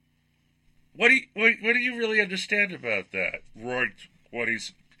 what do you really understand about that? Roaring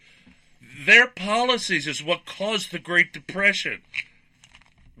 20s. Their policies is what caused the Great Depression.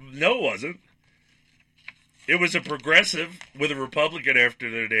 No, it wasn't. It was a progressive with a Republican after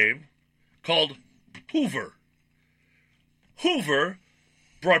their name called Hoover. Hoover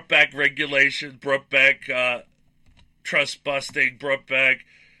brought back regulation, brought back trust busting, brought back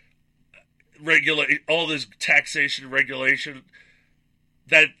all this taxation regulation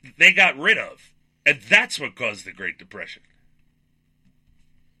that they got rid of. And that's what caused the Great Depression.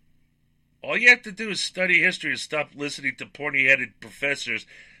 All you have to do is study history and stop listening to pointy-headed professors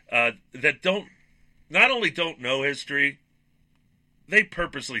that not only don't know history, they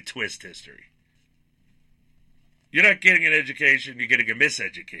purposely twist history. You're not getting an education, you're getting a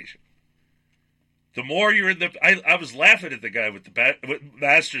miseducation. The more you're in the... I was laughing at the guy with the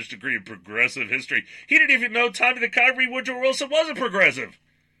master's degree in progressive history. He didn't even know Tommy the Connery Woodrow Wilson was a progressive,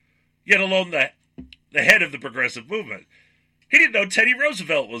 yet alone the head of the progressive movement. He didn't know Teddy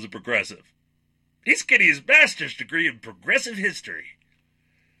Roosevelt was a progressive. He's getting his master's degree in progressive history.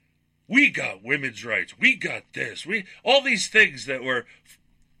 We got women's rights. We got this. All these things that were...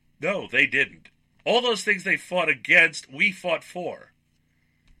 No, they didn't. All those things they fought against, we fought for.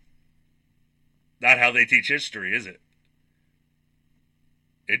 Not how they teach history, is it?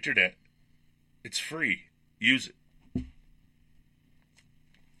 Internet. It's free. Use it.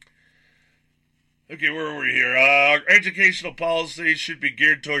 Okay, where are we here? Our educational policy should be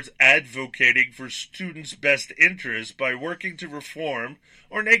geared towards advocating for students' best interests by working to reform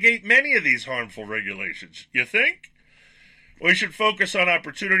or negate many of these harmful regulations. You think? We should focus on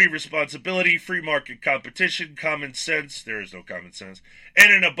opportunity, responsibility, free market competition, common sense — there is no common sense —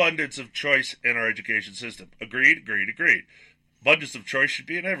 and an abundance of choice in our education system. Agreed, agreed, agreed. Abundance of choice should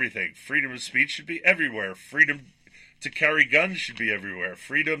be in everything. Freedom of speech should be everywhere. Freedom to carry guns should be everywhere.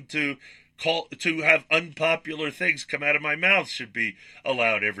 Freedom to have unpopular things come out of my mouth should be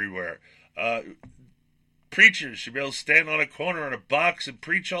allowed everywhere. Preachers should be able to stand on a corner in a box and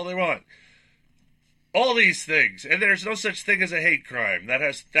preach all they want. All these things. And there's no such thing as a hate crime. That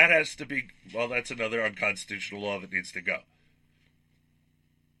has to be... Well, that's another unconstitutional law that needs to go.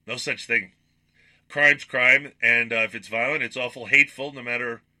 No such thing. Crime's crime, and if it's violent, it's awful hateful, no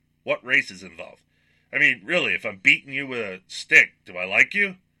matter what race is involved. I mean, really, if I'm beating you with a stick, do I like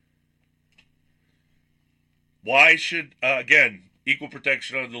you? Why should, again, equal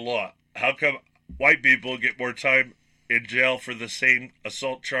protection under the law? How come white people get more time in jail for the same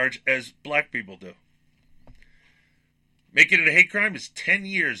assault charge as black people do? Making it a hate crime is 10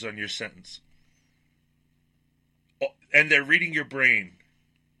 years on your sentence. And they're reading your brain.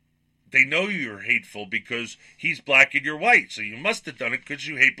 They know you're hateful because he's black and you're white, so you must have done it because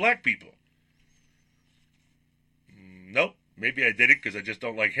you hate black people. Nope, maybe I did it because I just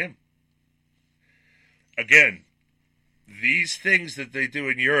don't like him. Again, these things that they do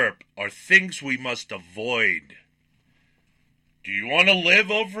in Europe are things we must avoid. Do you want to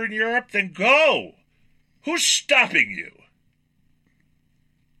live over in Europe? Then go. Who's stopping you?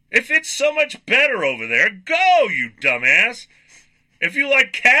 If it's so much better over there, go, you dumbass. If you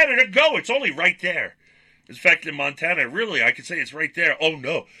like Canada, go. It's only right there. In fact, in Montana, really, I could say it's right there. Oh,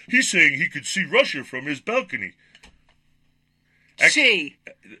 no. He's saying he could see Russia from his balcony. She.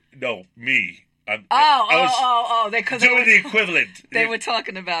 No, me. They doing the equivalent. They were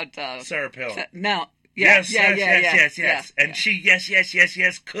talking about... Sarah Palin. No. Yes. And she, yes,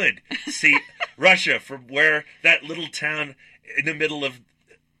 could see Russia from where that little town in the middle of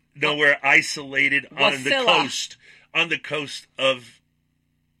nowhere, isolated on the coast of,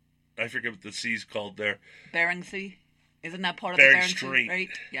 I forget what the sea's called there. Bering Sea? Isn't that part of Bering the Bering Strait. Sea? Right?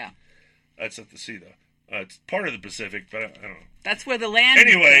 Yeah. That's not the sea, though. It's part of the Pacific, but I don't know. That's where the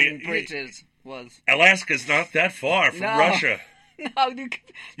land bridges was. Alaska's not that far from Russia. No,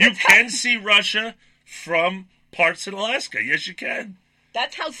 you can see Russia from parts in Alaska. Yes, you can.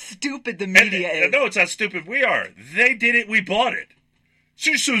 That's how stupid the media is. No, it's how stupid we are. They did it, we bought it.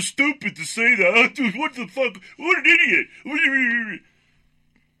 She's so stupid to say that. What the fuck? What an idiot.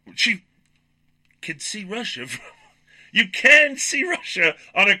 She can see Russia. You can see Russia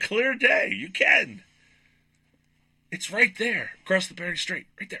on a clear day. You can. It's right there, across the Bering Strait.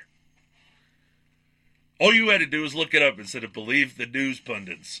 Right there. All you had to do was look it up instead of believe the news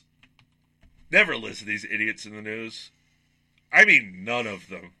pundits. Never listen to these idiots in the news. I mean, none of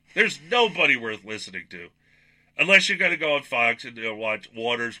them. There's nobody worth listening to. Unless you're going to go on Fox and watch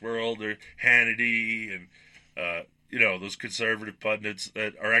Waters World or Hannity and, those conservative pundits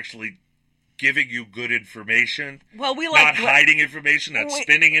that are actually giving you good information. Well, we like... Not hiding information, not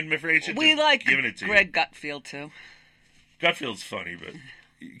spinning information. We like giving it to Greg you. Gutfeld, too. Gutfeld's funny, but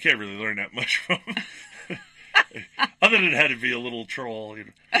you can't really learn that much from him. Other than having to be a little troll,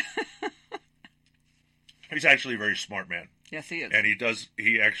 he's actually a very smart man. Yes, he is. And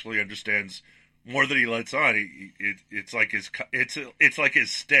he actually understands more than he lets on. It's like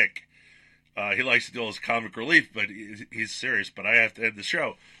his stick. He likes to do his comic relief, but he's serious. But I have to end the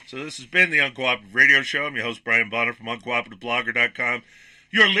show. So this has been the Uncooperative Radio Show. I'm your host, Brian Bonner from UncooperativeBlogger.com.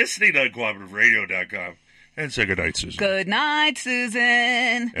 You're listening to UncooperativeRadio.com. And say good night, Susan. Good night,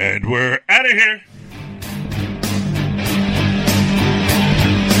 Susan. And we're out of here.